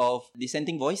culture of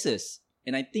dissenting voices.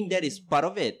 And I think that is part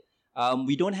of it.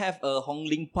 We don't have a Hong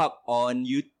Lim Park on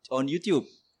YouTube.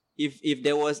 If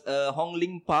there was a Hong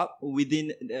Lim Park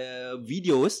within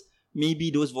videos, maybe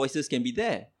those voices can be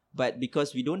there. But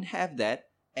because we don't have that,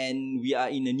 and we are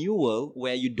in a new world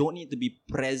where you don't need to be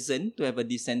present to have a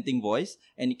dissenting voice,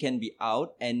 and it can be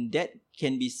out, and that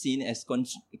can be seen as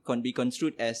can be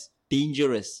construed as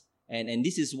dangerous. And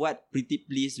this is what Pretty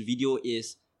Please video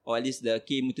is, or at least the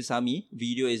K. Muthusamy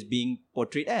video is being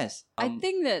portrayed as. I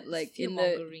think that like Fear in the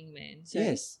mongering, man.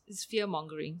 Yes. It's fear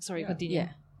mongering. Sorry, continue.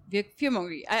 fear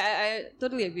mongering. I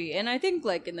totally agree, and I think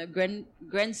like in the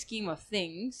grand scheme of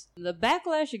things, the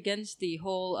backlash against the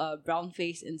whole brown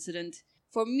face incident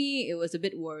for me, it was a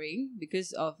bit worrying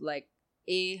because of like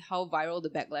how viral the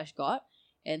backlash got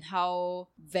and how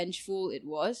vengeful it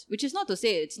was, which is not to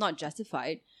say it's not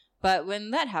justified, but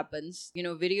when that happens,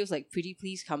 videos like Pretty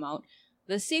Please come out,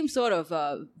 the same sort of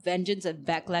vengeance and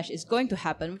backlash is going to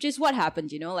happen, which is what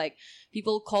happened, like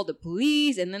people call the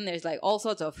police and then there's like all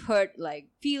sorts of hurt like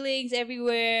feelings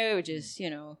everywhere, which is,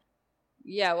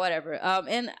 yeah, whatever.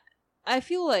 And I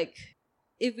feel like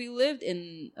if we lived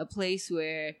in a place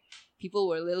where people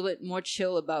were a little bit more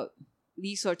chill about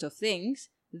these sorts of things,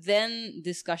 then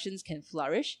discussions can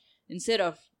flourish instead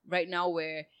of right now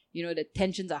where the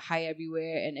tensions are high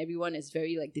everywhere and everyone is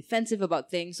very like defensive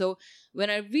about things. So when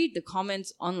I read the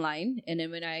comments online and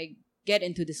then when I get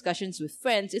into discussions with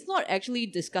friends, it's not actually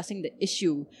discussing the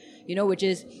issue, which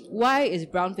is why is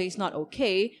brownface not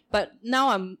okay? But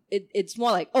now it's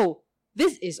more like, oh,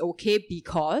 this is okay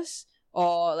because,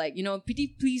 or like,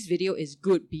 Pretty Please video is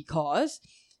good because,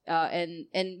 and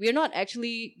we're not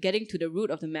actually getting to the root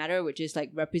of the matter, which is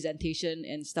like representation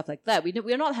and stuff like that.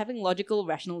 We're not having logical,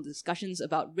 rational discussions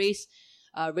about race,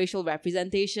 racial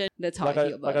representation. That's how I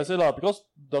feel about like it. I said, because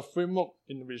the framework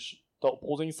in which the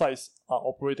opposing sides are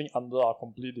operating under are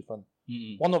completely different.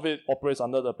 One of it operates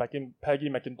under the Peggy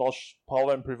McIntosh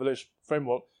power and privilege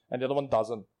framework, and the other one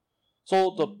doesn't.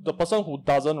 So the person who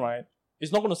doesn't, right,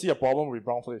 is not going to see a problem with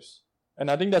brownface. And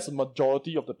I think that's the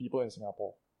majority of the people in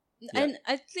Singapore. And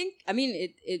I think,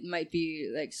 it might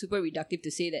be like super reductive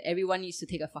to say that everyone needs to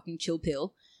take a fucking chill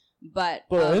pill, but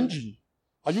Angie,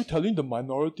 are you telling the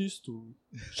minorities to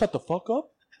shut the fuck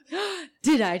up?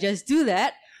 Did I just do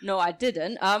that? No, I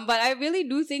didn't. But I really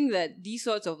do think that these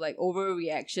sorts of like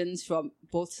overreactions from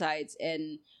both sides,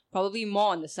 and probably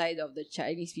more on the side of the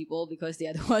Chinese people because they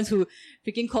are the ones who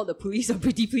freaking called the police or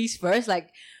Pretty Please first. Like,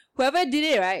 whoever did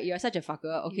it, right? You're such a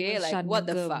fucker, okay? Like, what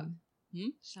the fuck?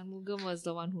 Shanmugam was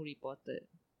the one who reported.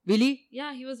 Really?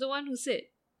 Yeah, he was the one who said,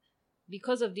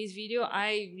 because of this video,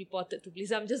 I reported to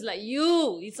police. I'm just like,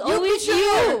 it's always you!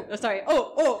 Oh, sorry.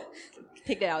 Oh.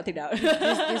 Take that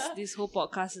out. This whole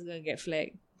podcast is gonna get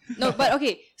flagged. No, but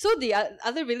okay. So the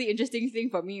other really interesting thing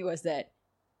for me was that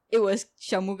it was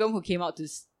Shanmugam who came out to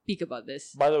speak about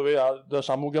this. By the way, the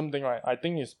Shanmugam thing, right, I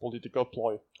think is political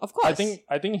ploy. Of course.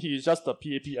 I think he's just the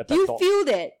PAP attack Do you dog. feel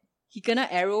that he kena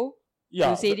arrow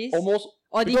to say this? Almost.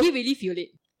 Or did he really feel it?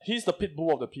 He's the pit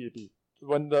bull of the PAP.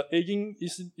 When the egging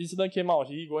incident came out,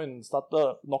 he go and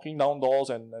started knocking down doors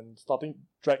and starting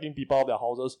dragging people out of their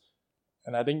houses.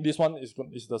 And I think this one is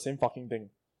the same fucking thing.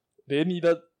 They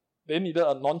needed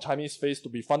a non-Chinese face to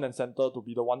be front and center, to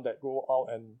be the one that go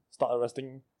out and start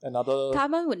arresting another.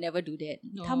 Taman would never do that.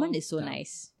 No, Taman is so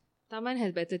nice. Taman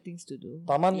has better things to do.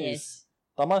 Taman Yes.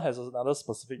 has another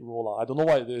specific role. I don't know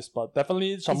what it is, but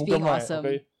definitely Shanmugam, being right? awesome.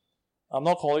 Okay, I'm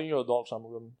not calling you a dog,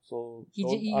 Shanmugam. So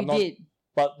You did.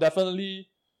 But definitely,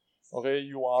 okay,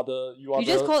 you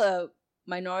Just called a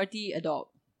minority a dog.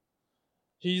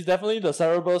 He's definitely the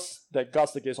Cerberus that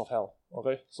guards the gates of hell.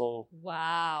 Okay, so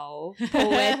Wow.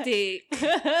 Poetic.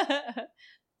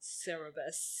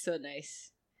 Cerebus. So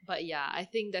nice. But yeah, I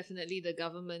think definitely the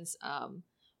government's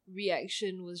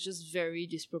reaction was just very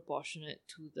disproportionate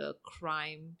to the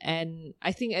crime. And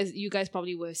I think, as you guys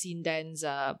probably would have seen Dan's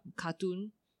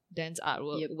cartoon, Dan's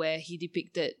artwork, where he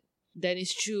depicted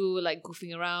Dennis Chu like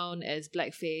goofing around as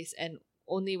blackface, and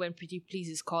only when Pretty Please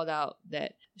is called out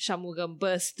that Shanmugam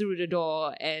bursts through the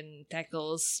door and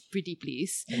tackles Pretty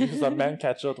Please. and he's a man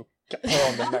catcher to get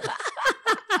her on the neck.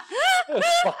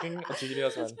 That's fucking a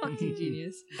genius, man. Fucking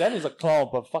genius. Dan is a clown,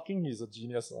 but fucking he's a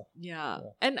genius. Yeah.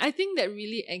 And I think that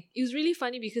really, it was really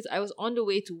funny because I was on the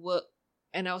way to work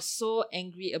and I was so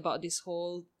angry about this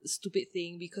whole stupid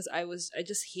thing because I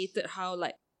just hated how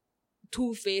like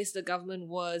two-faced the government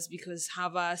was, because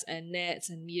Havas and Nets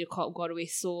and MediaCorp got away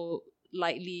so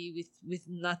lightly with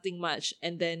nothing much,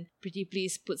 and then Pretty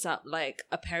Please puts up like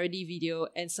a parody video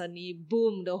and suddenly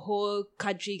boom, the whole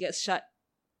country gets shut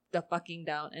the fucking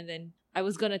down. And then I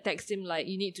was gonna text him like,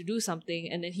 you need to do something,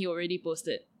 and then he already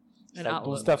posted an Like 2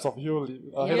 artwork. steps of you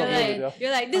ahead of you.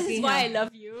 You're like, this is Fucking why I hell. love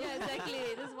you. Yeah, exactly.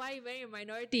 This is why you're very a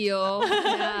minority, yo.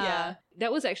 Yeah.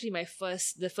 That was actually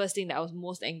the first thing that I was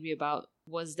most angry about,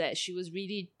 was that she was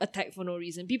really attacked for no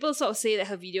reason. People sort of say that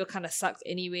her video kind of sucked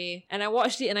anyway, and I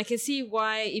watched it and I can see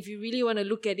why, if you really want to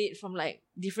look at it from like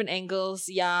different angles,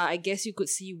 yeah, I guess you could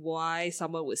see why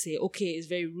someone would say, okay, it's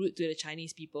very rude to the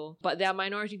Chinese people. But there are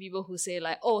minority people who say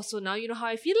like, oh, so now you know how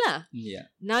I feel lah. Yeah.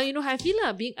 Now you know how I feel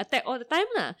lah, being attacked all the time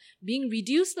lah, being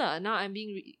reduced lah. Now I'm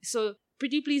being so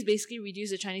Pretty Please basically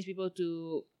reduce the Chinese people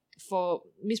for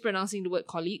mispronouncing the word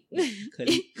colleague.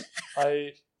 Colleague.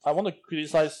 I want to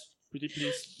criticize Pretty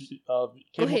Please Go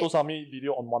Kei ahead. Motosami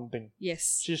video on one thing.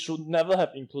 Yes. She should never have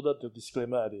included the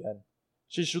disclaimer at the end.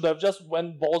 She should have just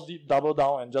went balls deep, double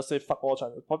down, and just say fuck all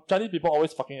Chinese. Chinese people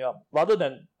always fucking it up. Rather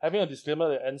than having a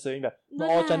disclaimer at the end saying that not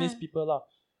all Nah. Chinese people lah.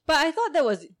 But I thought that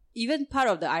was even part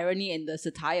of the irony and the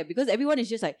satire because everyone is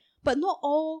just like, but not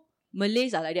all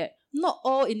Malays are like that. Not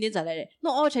all Indians are like that.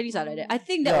 Not all Chinese are like that. I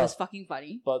think that Yeah. was fucking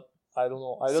funny. But I don't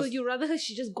know. So you rather her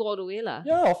she just go all the way lah?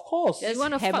 yeah, of course. Yes. You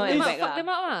want to Hammer fuck them it up, back fuck lah. them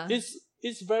up lah.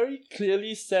 It's very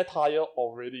clearly satire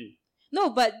already. No,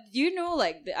 but you know,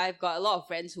 like I've got a lot of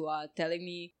friends who are telling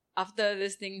me after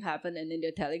this thing happened, and then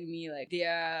they're telling me like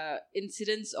their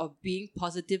incidents of being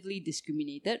positively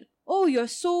discriminated. Oh, you're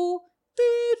so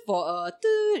dude for a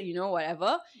dude, you know,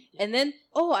 whatever. And then,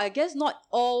 oh, I guess not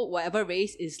all whatever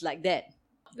race is like that.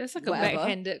 That's like a Whatever.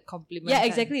 backhanded compliment. Yeah, kan?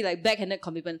 exactly, like backhanded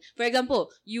compliment. For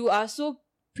example, you are so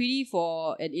pretty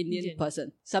for an Indian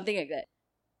person, something like that.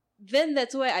 Then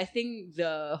that's why I think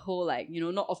the whole like, you know,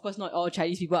 not of course not all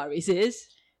Chinese people are racist.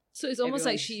 So it's almost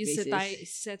like Everyone's she's racist.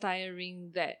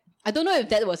 satiring that. I don't know if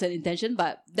that was an intention,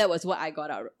 but that was what I got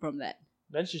out from that.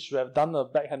 Then she should have done a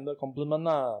backhanded compliment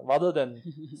lah, rather than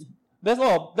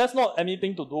that's not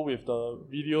anything to do with the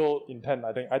video intent.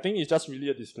 I think it's just really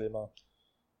a disclaimer.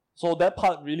 So that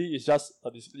part really is just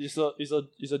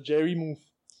a Jerry move.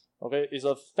 Okay, it's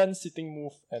a fence sitting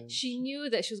move, and She knew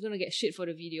that she was gonna get shit for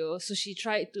the video, so she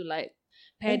tried to like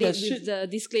Then pad it get with shit. the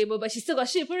disclaimer, but she still got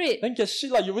shit for it. then get shit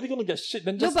like you're really gonna get shit.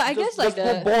 Then No, just but I just, guess, like, just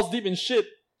go the- balls deep in shit.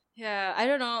 Yeah, I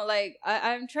don't know. Like,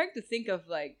 I'm trying to think of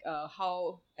like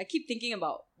how I keep thinking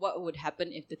about what would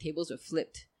happen if the tables were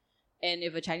flipped, and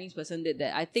if a Chinese person did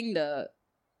that. I think the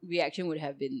reaction would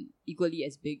have been equally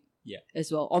as big. Yeah.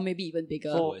 As well, or maybe even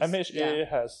bigger. So was- MHA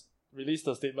has released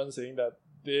a statement saying that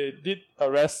they did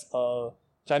arrest a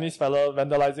Chinese fella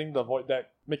vandalizing the void deck,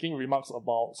 making remarks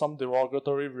about some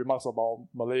derogatory remarks about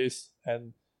Malays,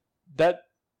 and that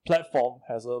platform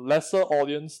has a lesser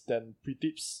audience than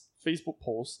Pritip's Facebook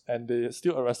post, and they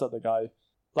still arrested the guy.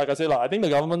 Like I said, I think the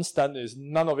government's stand is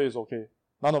none of it is okay.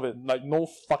 None of it. Like no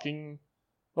fucking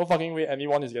way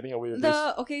anyone is getting away with this.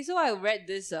 Okay, so I read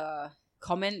this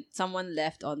comment someone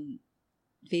left on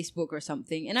Facebook or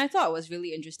something, and I thought it was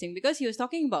really interesting because he was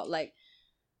talking about like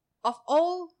of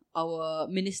all our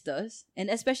ministers, and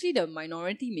especially the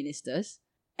minority ministers,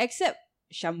 except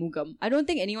Shanmugam, I don't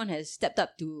think anyone has stepped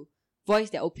up to voice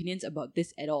their opinions about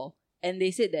this at all. And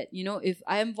they said that, you know, if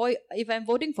I'm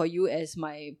voting for you as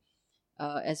my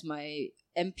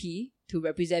MP to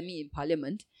represent me in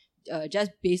Parliament,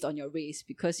 just based on your race,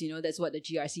 because, you know, that's what the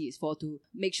GRC is for, to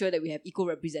make sure that we have equal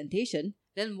representation,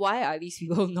 then why are these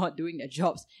people not doing their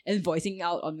jobs and voicing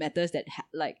out on matters that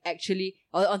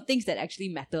or on things that actually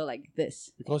matter like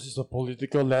this? Because it's a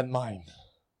political landmine.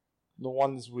 No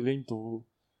one is willing to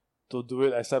do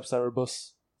it except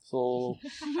Cerebus. So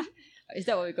Is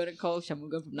that what we're going to call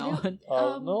Shanmugam from now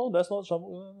on? no, that's not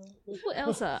Shamu. Who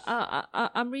else?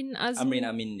 Amrin Azmi.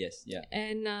 Amin, yes, yeah.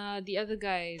 And the other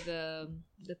guy, the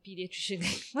pediatrician.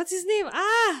 What's his name?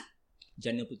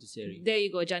 Janil Putuseri. There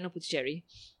you go, Jano Putucherry.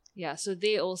 Yeah, so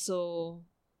they also,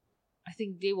 I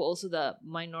think they were also the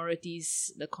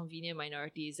minorities, the convenient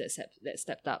minorities that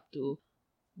stepped up to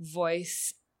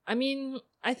voice. I mean,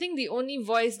 I think the only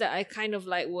voice that I kind of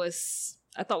like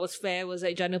I thought was fair was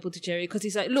like Jano Putucherry, because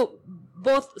he's like, look,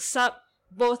 both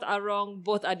are wrong,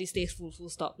 both are distasteful, full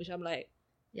stop. Which I'm like,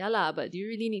 yeah lah, but do you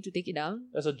really need to take it down?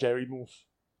 That's a Jerry move.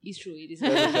 It's true, it is.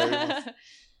 That's a Jerry move.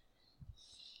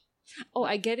 Oh,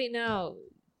 I get it now.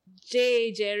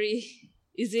 Jerry.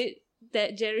 Is it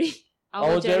that Jerry?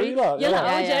 Our Jerry lah, Yeah, yeah. lah,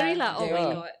 our Yeah, Jerry yeah. lah. Oh my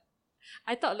Yeah. god.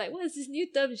 I thought like, what is this new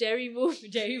term, Jerry move?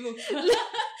 Jerry move.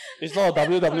 It's not a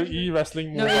WWE wrestling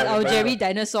move. No, it's like our that. Jerry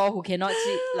dinosaur who cannot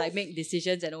make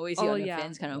decisions and always sit on the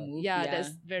fence kind of move. Yeah, that's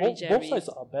very Both Jerry. sides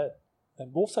are bad,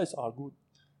 and both sides are good.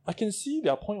 I can see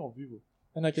their point of view,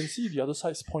 and I can see the other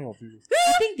side's point of view.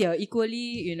 I think they are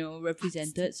equally,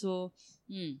 represented. So,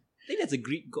 I think that's a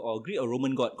Greek or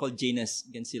Roman god called Janus.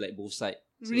 You can see like both sides.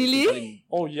 So Really? they call him-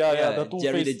 Oh yeah, the two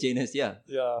Jerry the face. Janus, yeah.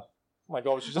 Yeah. Oh my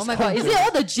god, we should just oh my call god, him is it Jerry.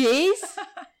 all the J's?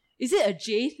 Is it a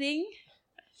J thing?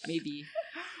 Maybe.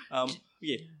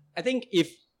 Okay. I think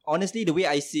honestly, the way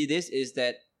I see this is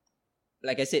that,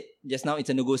 like I said just now, it's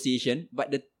a negotiation.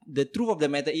 But the truth of the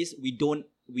matter is we don't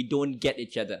get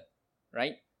each other,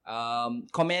 right?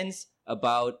 Comments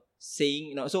about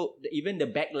saying, so even the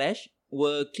backlash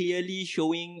were clearly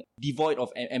showing devoid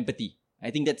of empathy. I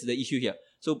think that's the issue here.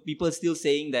 So people still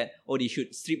saying that, they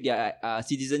should strip their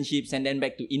citizenship, send them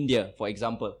back to India, for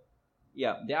example.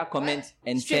 Yeah, there are comments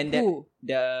and Strip send them who?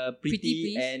 the Pretty pretty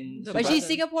please? and But she's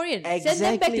Singaporean. Send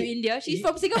them back to Exactly. India. She's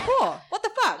from Singapore. What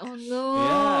the fuck? Oh no.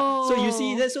 yeah. So you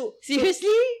see that. So Seriously?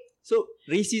 So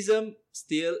racism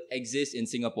still exists in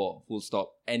Singapore, full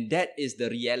stop. And that is the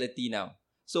reality now.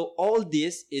 So all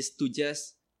this is to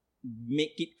just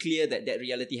make it clear that that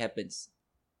reality happens.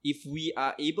 If we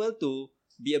are able to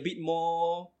be a bit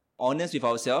more honest with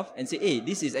ourselves and say, hey,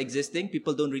 this is existing,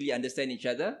 people don't really understand each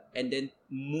other, and then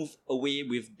move away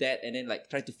with that and then like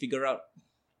try to figure out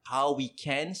how we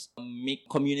can make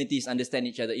communities understand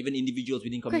each other, even individuals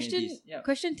within communities.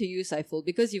 Question to you, Saiful,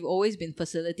 because you've always been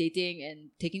facilitating and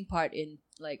taking part in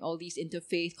like all these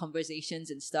interfaith conversations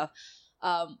and stuff.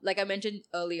 Like I mentioned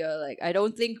earlier, like I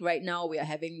don't think right now we are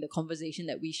having the conversation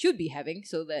that we should be having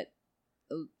so that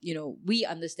we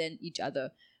understand each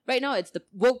other. Right now, it's the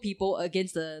woke people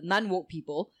against the non-woke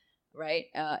people, right?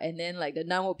 And then like the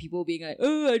non-woke people being like,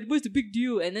 oh, what's the big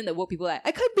deal? And then the woke people are like,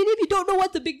 I can't believe you don't know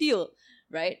what's the big deal,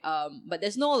 right? But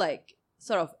there's no like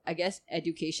sort of, I guess,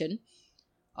 education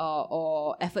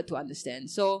or effort to understand.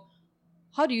 So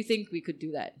how do you think we could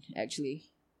do that,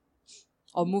 actually?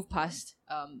 Or move past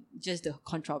just the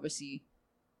controversy?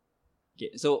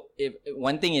 Okay, so if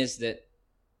one thing is that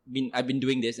I've been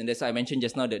doing this, and that's why I mentioned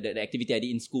just now the activity I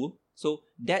did in school. So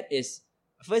that is,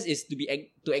 first is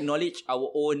to acknowledge our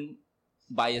own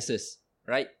biases,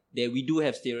 right? That we do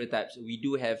have stereotypes, we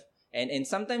do have, and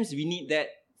sometimes we need that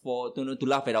to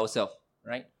laugh at ourselves,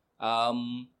 right?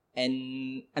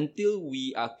 And until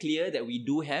we are clear that we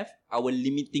do have our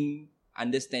limiting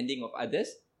understanding of others,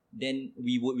 then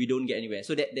we don't get anywhere.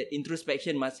 So that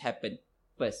introspection must happen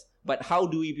first. But how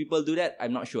do people do that?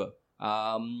 I'm not sure.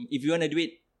 If you want to do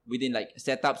it within like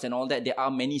setups and all that, there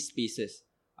are many spaces.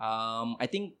 I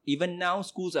think even now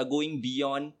schools are going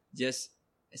beyond just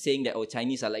saying that, oh,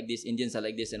 Chinese are like this, Indians are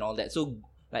like this and all that. So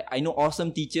like I know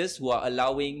awesome teachers who are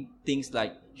allowing things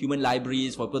like human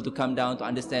libraries for people to come down to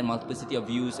understand multiplicity of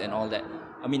views and all that.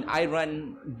 I mean,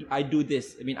 I do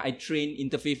this. I mean, I train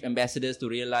interfaith ambassadors to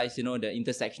realize, the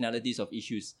intersectionalities of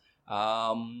issues.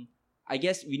 I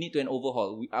guess we need to an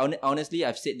overhaul. Honestly,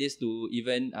 I've said this to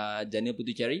even Daniel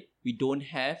Puthucheary. We don't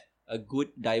have a good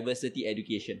diversity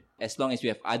education. As long as we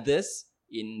have others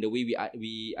in the way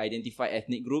we identify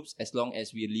ethnic groups, as long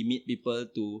as we limit people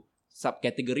to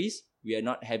subcategories, we are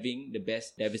not having the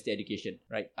best diversity education,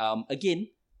 right? Again,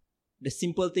 the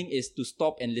simple thing is to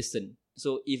stop and listen.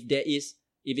 So if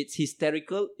it's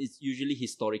hysterical, it's usually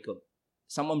historical.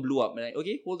 Someone blew up. Like,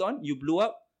 okay, hold on, you blew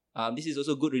up. This is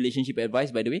also good relationship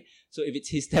advice, by the way. So if it's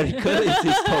hysterical, it's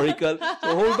historical.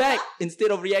 So hold back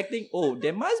instead of reacting. Oh,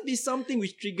 there must be something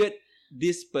which triggered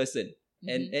this person.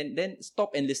 Mm-hmm. And then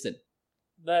stop and listen.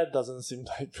 That doesn't seem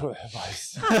like good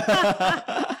advice.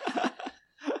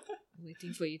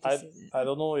 Waiting for you to say that. I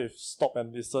don't know if stop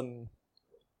and listen.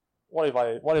 What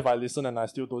if I listen and I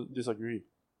still don't disagree?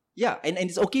 Yeah, and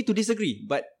it's okay to disagree,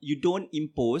 but you don't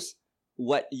impose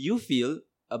what you feel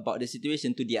about the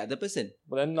situation to the other person.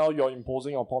 But then now you're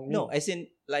imposing upon me. No, as in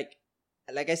like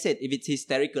I said, if it's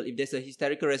hysterical, if there's a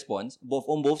hysterical response,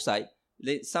 on both sides,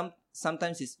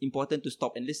 sometimes it's important to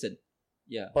stop and listen.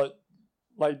 Yeah. But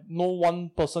like no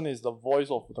one person is the voice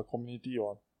of the community,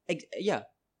 or yeah.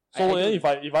 So then if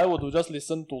I were to just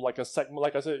listen to like a segment,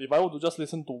 like I said, if I were to just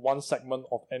listen to one segment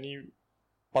of any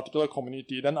particular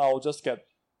community, then I'll just get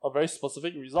a very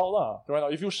specific result lah. Right now,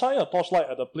 if you shine a torchlight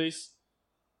at a place,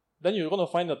 then you're gonna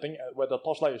find the thing where the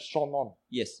torchlight is shone on.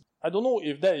 Yes. I don't know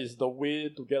if that is the way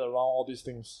to get around all these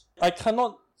things. I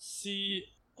cannot see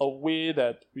a way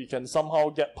that we can somehow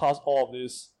get past all of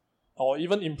this, or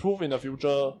even improve in the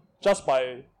future just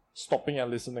by stopping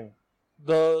and listening.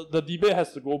 The debate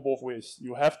has to go both ways.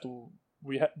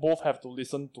 Both have to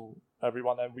listen to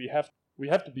everyone, and we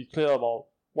have to be clear about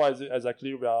what is it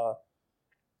exactly we are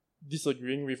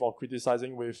disagreeing with or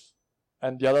criticizing with,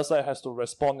 and the other side has to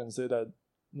respond and say that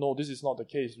no, this is not the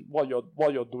case. What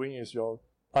you're doing is you're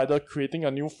either creating a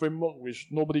new framework which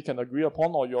nobody can agree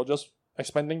upon, or you're just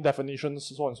expanding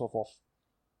definitions, so on and so forth.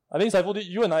 I think Saiful,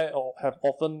 you and I have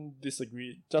often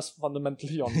disagreed just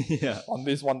fundamentally on on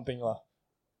this one thing lah.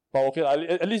 But okay,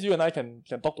 at least you and I can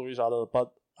talk to each other.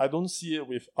 But I don't see it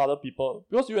with other people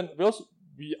because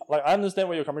I understand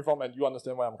where you're coming from and you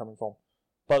understand where I'm coming from.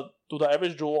 But to the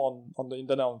average Joe on the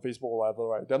internet, on Facebook or whatever,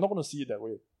 right, they're not going to see it that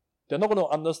way. They're not going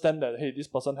to understand that, hey, this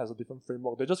person has a different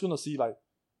framework. They're just going to see like,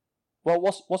 well,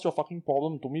 what's your fucking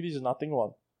problem? To me, this is nothing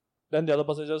one. Then the other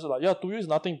person is just like, yeah, to you it's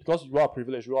nothing because you are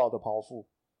privileged, you are the powerful.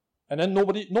 And then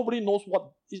nobody knows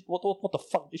what the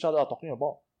fuck each other are talking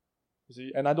about. You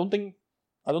see? And I don't think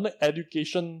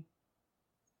education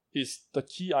is the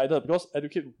key either, because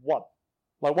educate what?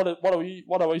 Like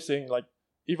what are we saying? Like,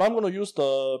 if I'm going to use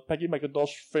the Peggy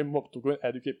McIntosh framework to go and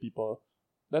educate people,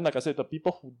 then like I said, the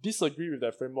people who disagree with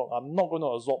that framework are not going to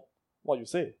absorb what you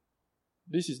say.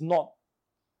 This is not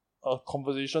a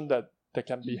conversation that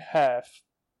can be had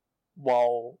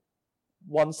while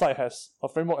one side has a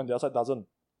framework and the other side doesn't.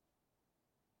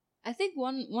 I think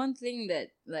one thing that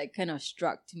like kind of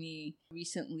struck me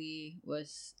recently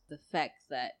was the fact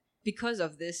that because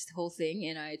of this whole thing,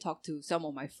 and I talked to some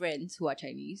of my friends who are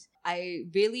Chinese, I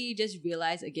really just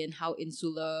realized again how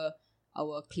insular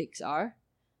our cliques are.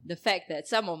 The fact that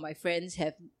some of my friends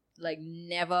have like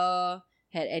never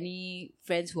had any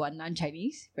friends who are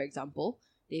non-Chinese, for example.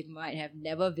 They might have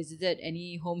never visited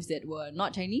any homes that were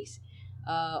not Chinese.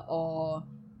 Or,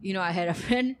 you know, I had a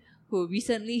friend who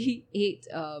recently ate,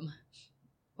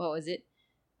 what was it?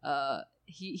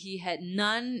 He had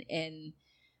naan and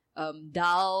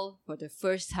dal for the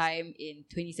first time in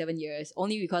 27 years,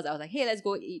 only because I was like, hey, let's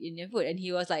go eat Indian food. And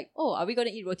he was like, oh, are we going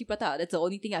to eat roti prata? That's the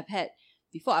only thing I've had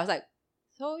before. I was like,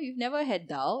 so you've never had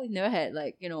dal? You've never had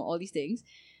like, you know, all these things?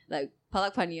 Like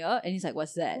palak paneer? And he's like,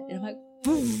 what's that? And I'm like,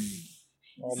 boom.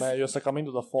 Oh man, you're succumbing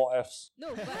to the 4 Fs. No,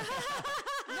 but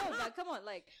no, but come on,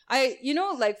 like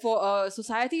like for a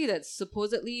society that's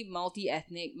supposedly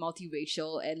multi-ethnic,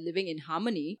 multiracial, and living in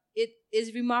harmony, it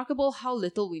is remarkable how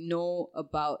little we know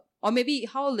about, or maybe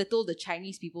how little the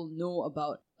Chinese people know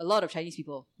about a lot of Chinese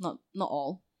people. Not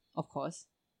all, of course.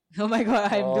 Oh my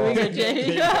god, I'm doing a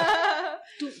change.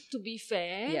 To be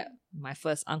fair, Yeah. my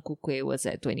first Ang Ku Kueh was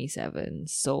at 27,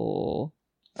 so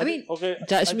I mean, okay,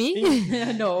 judge me.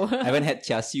 no, I haven't had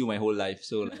char siu my whole life,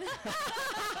 so like,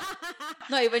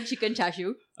 not even chicken char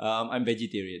siu. I'm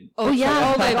vegetarian. Oh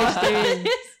yeah, my vegetarian.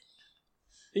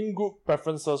 in-group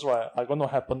preferences, right, are going to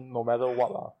happen no matter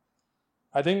what.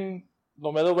 I think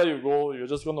no matter where you go, you're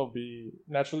just going to be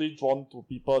naturally drawn to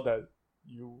people that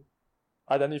you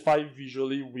identify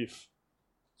visually with.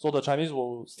 So the Chinese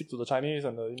will stick to the Chinese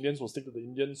and the Indians will stick to the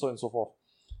Indians, so on and so forth.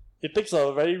 It takes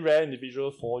a very rare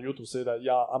individual for you to say that,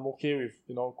 yeah, I'm okay with,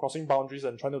 you know, crossing boundaries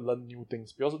and trying to learn new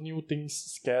things, because new things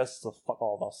scares the fuck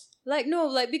out of us. Like, no,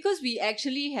 like, because we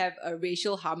actually have a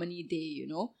racial harmony day, you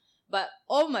know? But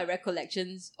all my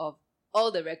recollections of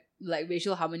all the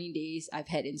racial harmony days I've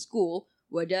had in school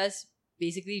were just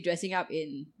basically dressing up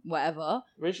in whatever,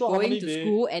 Racial going Harmony to Day,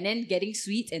 school and then getting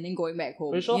sweets and then going back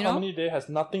home. Racial you know? Harmony Day has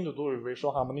nothing to do with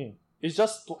racial harmony. It's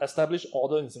just to establish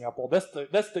order in Singapore.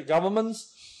 That's the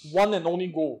government's one and only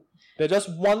goal. They just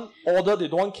want order. They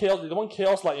don't want chaos. They don't want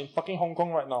chaos like in fucking Hong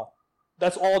Kong right now.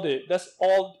 That's all it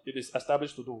is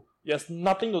established to do. It has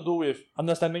nothing to do with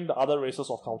understanding the other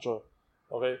races of culture.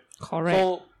 Okay? Correct.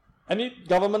 So any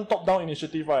government top-down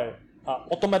initiative, right,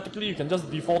 automatically you can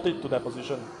just default it to that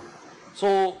position.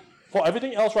 So for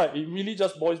everything else, right, it really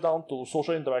just boils down to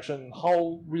social interaction,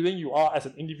 how willing you are as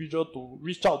an individual to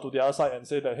reach out to the other side and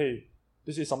say that, hey,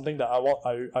 this is something that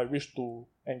I wish to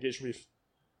engage with.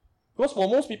 Because for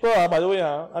most people, by the way,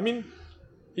 I mean,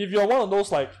 if you're one of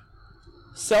those like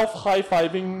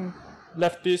self-high-fiving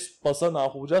leftist person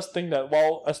who just think that,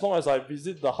 well, as long as I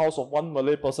visit the house of one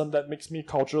Malay person that makes me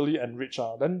culturally enriched,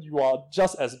 then you are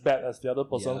just as bad as the other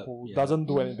person who doesn't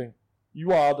do anything.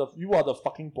 You are the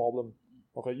fucking problem.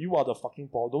 Okay, you are the fucking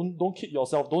problem. Don't kid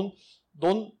yourself.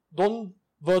 Don't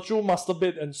virtue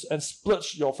masturbate and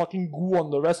splurge your fucking goo on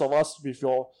the rest of us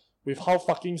with how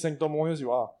fucking sanctimonious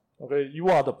you are. Okay, you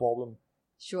are the problem.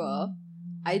 Sure.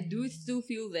 I do still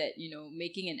feel that, you know,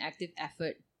 making an active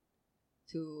effort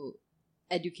to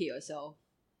educate yourself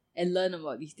and learn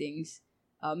about these things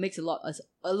makes a lot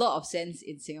of sense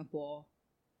in Singapore.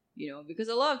 You know, because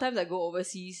a lot of times I go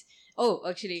overseas. Oh,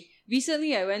 actually,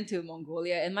 recently I went to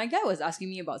Mongolia and my guy was asking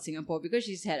me about Singapore because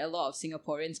she's had a lot of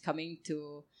Singaporeans coming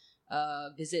to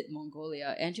visit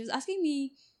Mongolia, and she was asking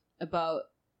me about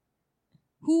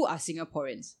who are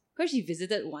Singaporeans, because she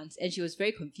visited once and she was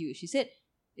very confused. She said,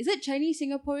 is it Chinese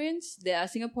Singaporeans that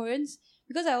are Singaporeans?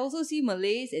 Because I also see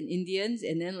Malays and Indians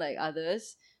and then like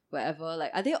others, whatever.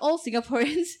 Like, are they all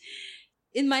Singaporeans?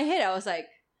 In my head, I was like,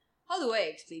 how do I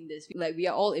explain this? Like, we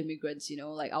are all immigrants, you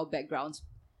know, like our backgrounds,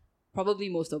 probably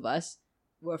most of us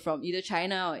were from either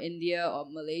China or India or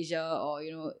Malaysia or,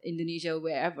 you know, Indonesia,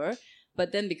 wherever.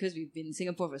 But then because we've been in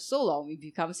Singapore for so long, we've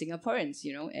become Singaporeans,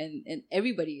 you know, and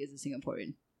everybody is a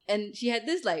Singaporean. And she had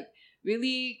this like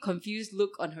really confused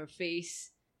look on her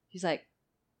face. She's like,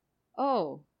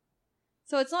 oh,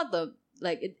 so it's not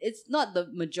it's not the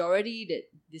majority that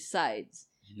decides.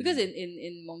 Because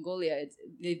in Mongolia,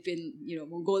 they've been, you know,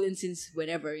 Mongolian since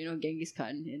whenever, you know, Genghis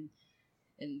Khan and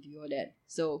all that.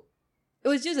 So it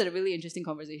was just a really interesting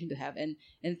conversation to have, and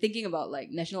thinking about like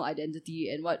national identity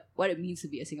and what it means to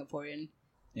be a Singaporean.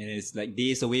 And it's like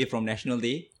days away from National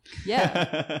Day.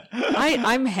 Yeah.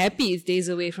 I'm happy it's days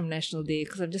away from National Day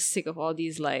because I'm just sick of all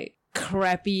these like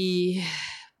crappy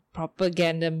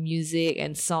propaganda music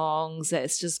and songs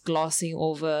that's just glossing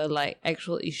over like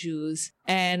actual issues.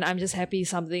 And I'm just happy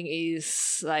something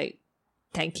is like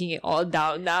tanking it all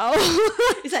down now.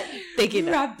 It's like, take it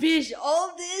down. rubbish,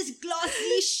 all this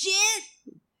glossy shit.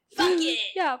 Fuck it.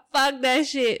 Yeah, fuck that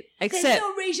shit. There's Except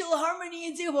no racial harmony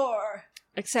in Singapore.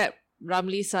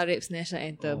 Ramli Sarip's national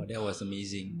anthem. Oh, that was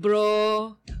amazing.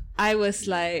 Bro, I was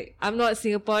like, I'm not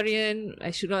Singaporean,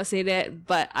 I should not say that,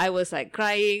 but I was like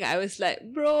crying. I was like,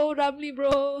 bro, Ramli,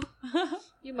 bro,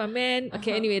 you my man.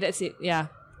 Okay, anyway, that's it. Yeah,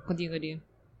 continue.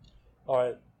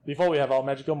 Alright, before we have our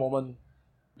magical moment,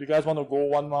 do you guys want to go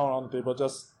one round around the table?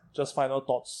 Just final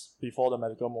thoughts before the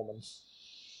magical moments.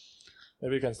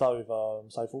 Maybe we can start with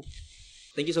Saifu.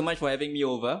 Thank you so much for having me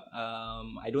over.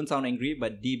 I don't sound angry,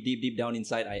 but deep down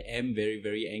inside, I am very,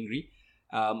 very angry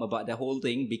about the whole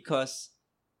thing, because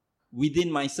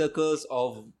within my circles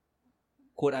of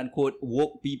quote-unquote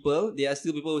woke people, there are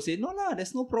still people who say, no,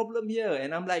 there's no problem here.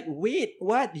 And I'm like, wait,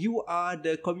 what? You are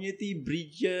the community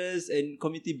bridges and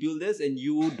community builders and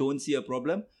you don't see a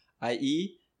problem?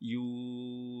 I.e.,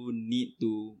 you need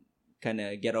to kind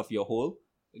of get off your hole.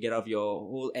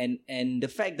 And the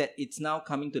fact that it's now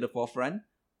coming to the forefront,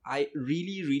 I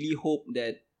really, really hope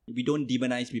that we don't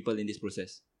demonize people in this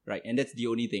process. Right, and that's the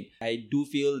only thing. I do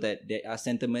feel that there are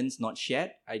sentiments not shared.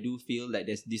 I do feel that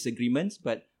there's disagreements,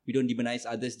 but we don't demonize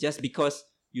others just because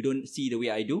you don't see the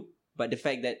way I do. But the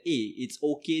fact that, it's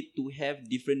okay to have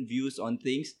different views on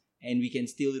things and we can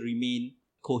still remain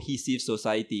cohesive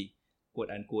society,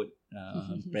 quote unquote,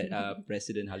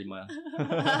 President Halimah.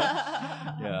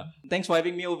 Yeah. Thanks for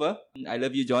having me over. I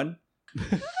love you, John.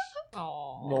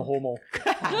 Aww. No homo.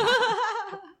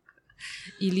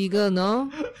 Illegal,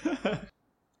 no?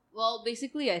 Well,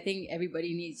 basically, I think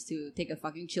everybody needs to take a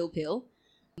fucking chill pill.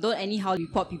 Don't anyhow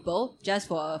report people just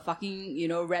for a fucking,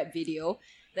 rap video.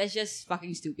 That's just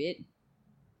fucking stupid.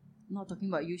 I'm not talking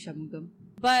about you, Shanmugam.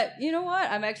 But you know what?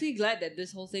 I'm actually glad that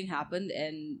this whole thing happened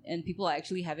and people are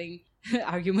actually having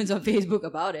arguments on Facebook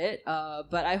about it.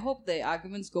 But I hope the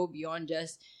arguments go beyond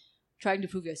just trying to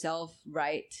prove yourself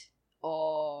right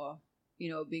or,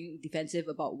 being defensive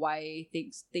about why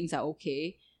things are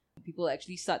okay. People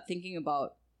actually start thinking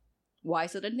about why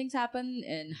certain things happen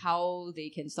and how they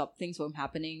can stop things from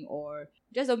happening, or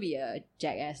just don't be a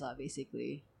jackass,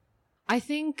 basically. I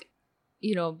think,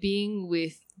 being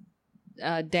with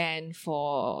Dan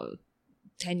for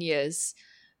 10 years,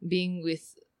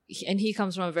 and he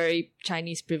comes from a very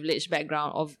Chinese privileged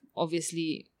background.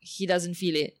 Obviously, he doesn't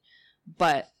feel it.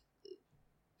 But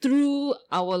through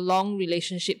our long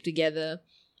relationship together,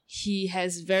 he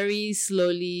has very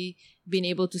slowly been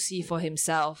able to see for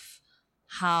himself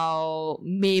how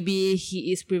maybe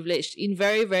he is privileged in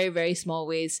very, very, very small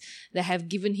ways that have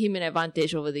given him an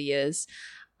advantage over the years.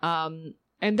 And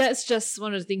that's just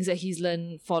one of the things that he's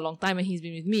learned for a long time and he's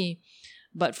been with me.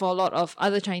 But for a lot of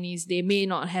other Chinese, they may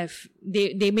not have,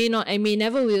 they may not and may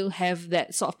never will have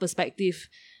that sort of perspective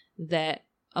that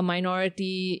a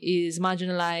minority is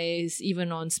marginalized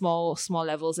even on small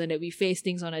levels, and that we face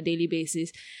things on a daily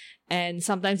basis. And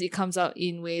sometimes it comes out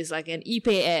in ways like an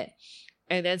ePay ad.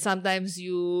 And then sometimes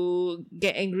you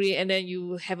get angry and then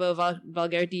you have a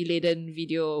vulgarity-laden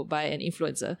video by an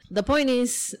influencer. The point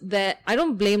is that I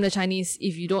don't blame the Chinese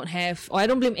if you don't have, or I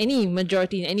don't blame any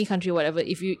majority in any country or whatever.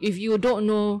 If you don't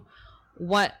know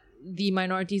what the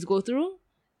minorities go through,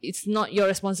 it's not your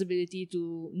responsibility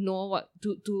to know what,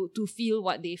 to feel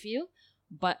what they feel.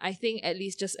 But I think at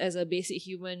least just as a basic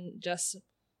human, just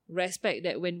respect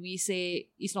that when we say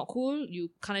it's not cool,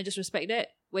 you kind of just respect that,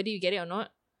 whether you get it or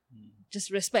not. Just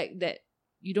respect that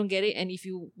you don't get it, and if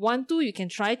you want to, you can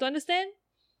try to understand.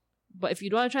 But if you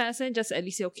don't want to try to understand, just at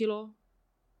least say okay lor.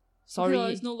 Sorry. Okay,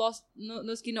 there's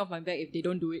no skin off my back if they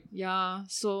don't do it. Yeah,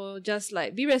 so just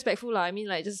like be respectful lah. I mean,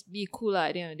 like just be cool lah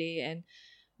at the end of the day, and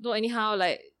don't anyhow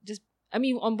like just. I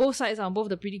mean, on both sides, on both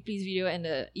the Pretty Please video and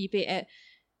the ePay ad,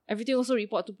 everything also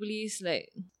report to police. Like,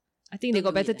 I think they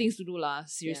got better things to do lah.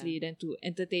 Seriously, than to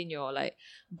entertain your like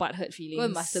butthurt feelings. Go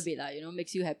and masturbate lah.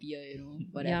 Makes you happier.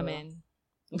 Whatever. Yeah, man.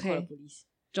 Don't call the police.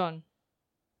 John.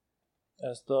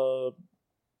 As the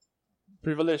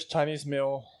privileged Chinese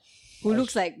male who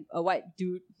looks like a white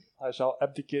dude, I shall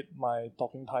abdicate my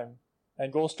talking time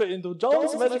and go straight into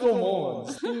John's magical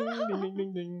moments. Ding, ding, ding,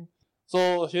 ding, ding.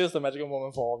 So here's the magical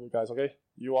moment for all of you guys, okay?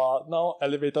 You are now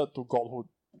elevated to godhood.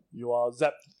 You are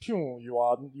zapped. Pew, you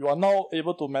are now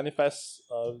able to manifest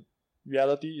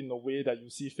reality in the way that you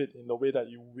see fit, in the way that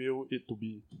you will it to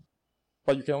be.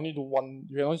 But you can only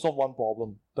solve one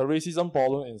problem. The racism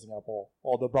problem in Singapore,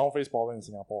 or the brown face problem in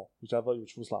Singapore, whichever you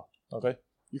choose lah. Okay?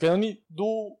 You can only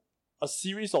do a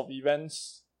series of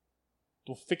events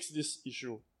to fix this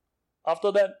issue.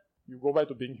 After that, you go back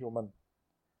to being human.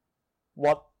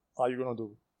 What are you gonna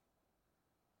do?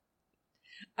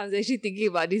 I was actually thinking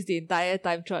about this the entire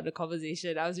time throughout the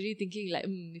conversation. I was really thinking like,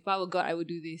 if I were God, I would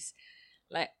do this.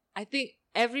 Like, I think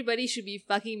everybody should be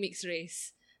fucking mixed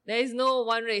race. There is no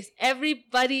one race.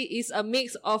 Everybody is a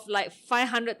mix of like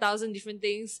 500,000 different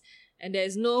things, and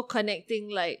there's no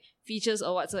connecting like features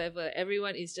or whatsoever.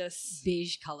 Everyone is just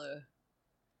Beige color.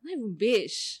 not even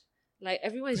beige. Like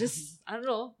everyone is just I don't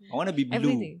know. I want to be blue.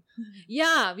 Everything.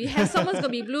 Yeah, we have someone's gonna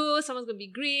be blue, someone's gonna be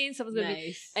green, someone's gonna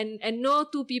be Nice. and no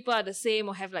two people are the same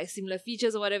or have like similar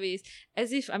features or whatever it is.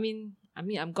 As if I mean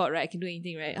I'm God, right? I can do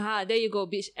anything, right? There you go,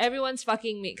 bitch. Everyone's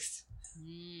fucking mixed.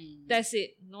 That's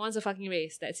it. No one's a fucking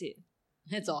race. That's it.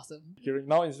 That's awesome. Bickering.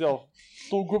 Now instead of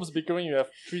 2 groups bickering, you have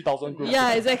 3,000 groups.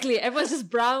 Yeah, exactly. Everyone's just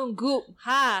brown goop.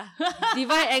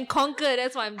 Divide and conquer.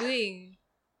 That's what I'm doing.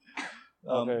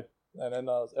 Okay. And then,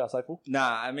 Saifu?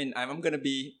 Nah, I mean, I'm gonna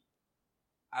be.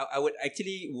 I would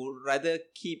rather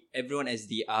keep everyone as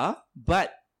they are,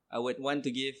 but I would want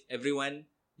to give everyone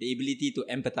the ability to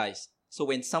empathize. So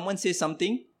when someone says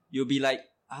something, you'll be like,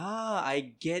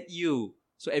 I get you.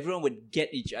 So everyone would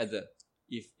get each other.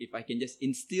 If I can just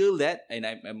instill that, and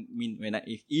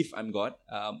if I'm God,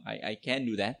 I can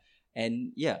do that.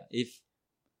 And yeah, if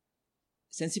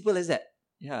sensible as that,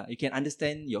 yeah, you can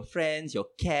understand your friends, your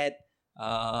cat,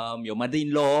 your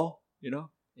mother-in-law,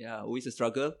 always a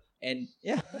struggle. And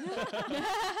yeah.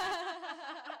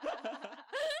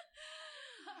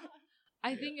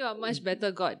 I think you're a much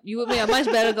better God. You would be a much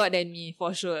better God than me,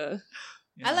 for sure.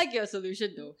 Yeah. I like your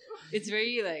solution though. It's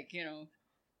very like,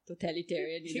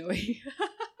 totalitarian in a way.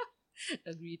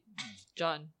 Agreed.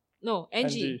 John. No,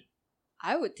 Angie.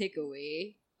 I would take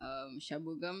away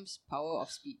Shanmugam's power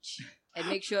of speech and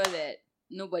make sure that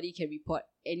nobody can report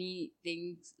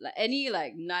anything like any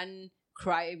like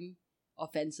non-crime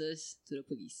offences to the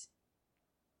police.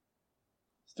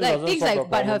 Still Like doesn't things solve like the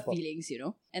but her problem. feelings,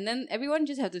 and then everyone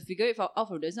just have to figure it out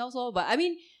for themselves. But I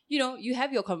mean, you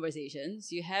have your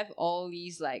conversations, you have all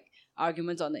these like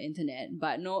arguments on the internet,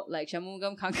 but no, like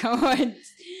Shanmugam can't come out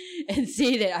and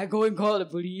say that I go and call the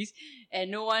police,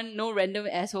 and no random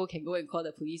asshole can go and call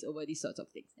the police over these sorts of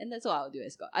things. And that's what I'll do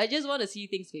as God. I just want to see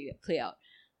things play out,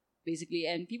 basically,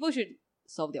 and people should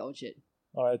solve their own shit.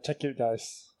 Alright, check it,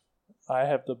 guys. I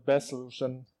have the best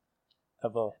solution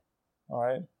ever.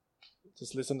 Alright?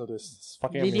 Just listen to this. It's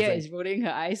fucking Lydia amazing. is rolling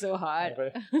her eyes so hard.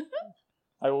 Okay.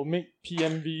 I will make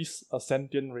PMVs a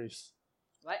sentient race.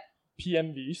 What?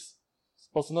 PMVs,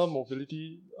 personal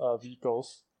mobility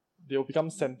vehicles, they will become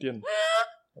sentient.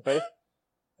 Okay?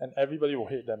 And everybody will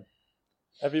hate them.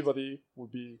 Everybody will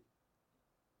be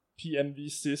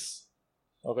PMV cis.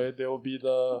 Okay? They will be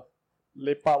the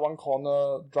lepak one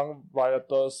corner, drunk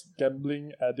rioters,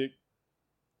 gambling addict,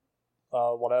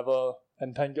 whatever,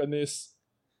 antagonists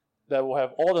that will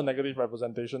have all the negative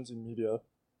representations in media.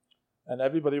 And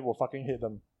everybody will fucking hate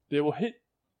them. They will hate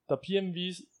the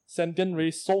PMV's sentient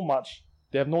race so much,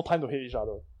 they have no time to hate each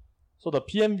other. So the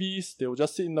PMVs, they will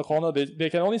just sit in the corner. They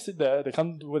can only sit there. They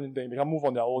can't do anything. They can't move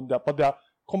on their own. But they are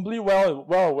completely well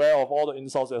aware of all the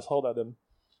insults that's hurled at them.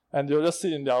 And they'll just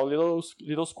sit in their little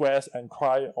squares and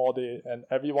cry all day. And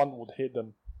everyone would hate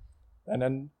them. And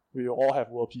then we will all have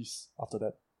world peace after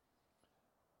that.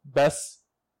 Best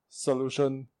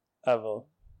solution ever.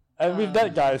 And with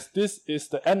that, guys, this is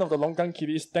the end of the Longkang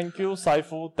Kiddies. Thank you,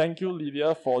 Saifu. Thank you,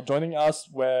 Lydia, for joining us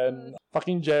when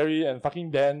fucking Jerry and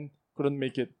fucking Dan couldn't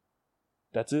make it.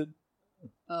 That's it.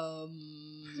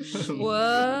 What?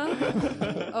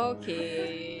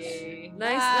 Okay.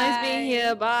 Nice being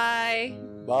here. Bye.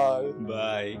 Bye.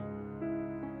 Bye.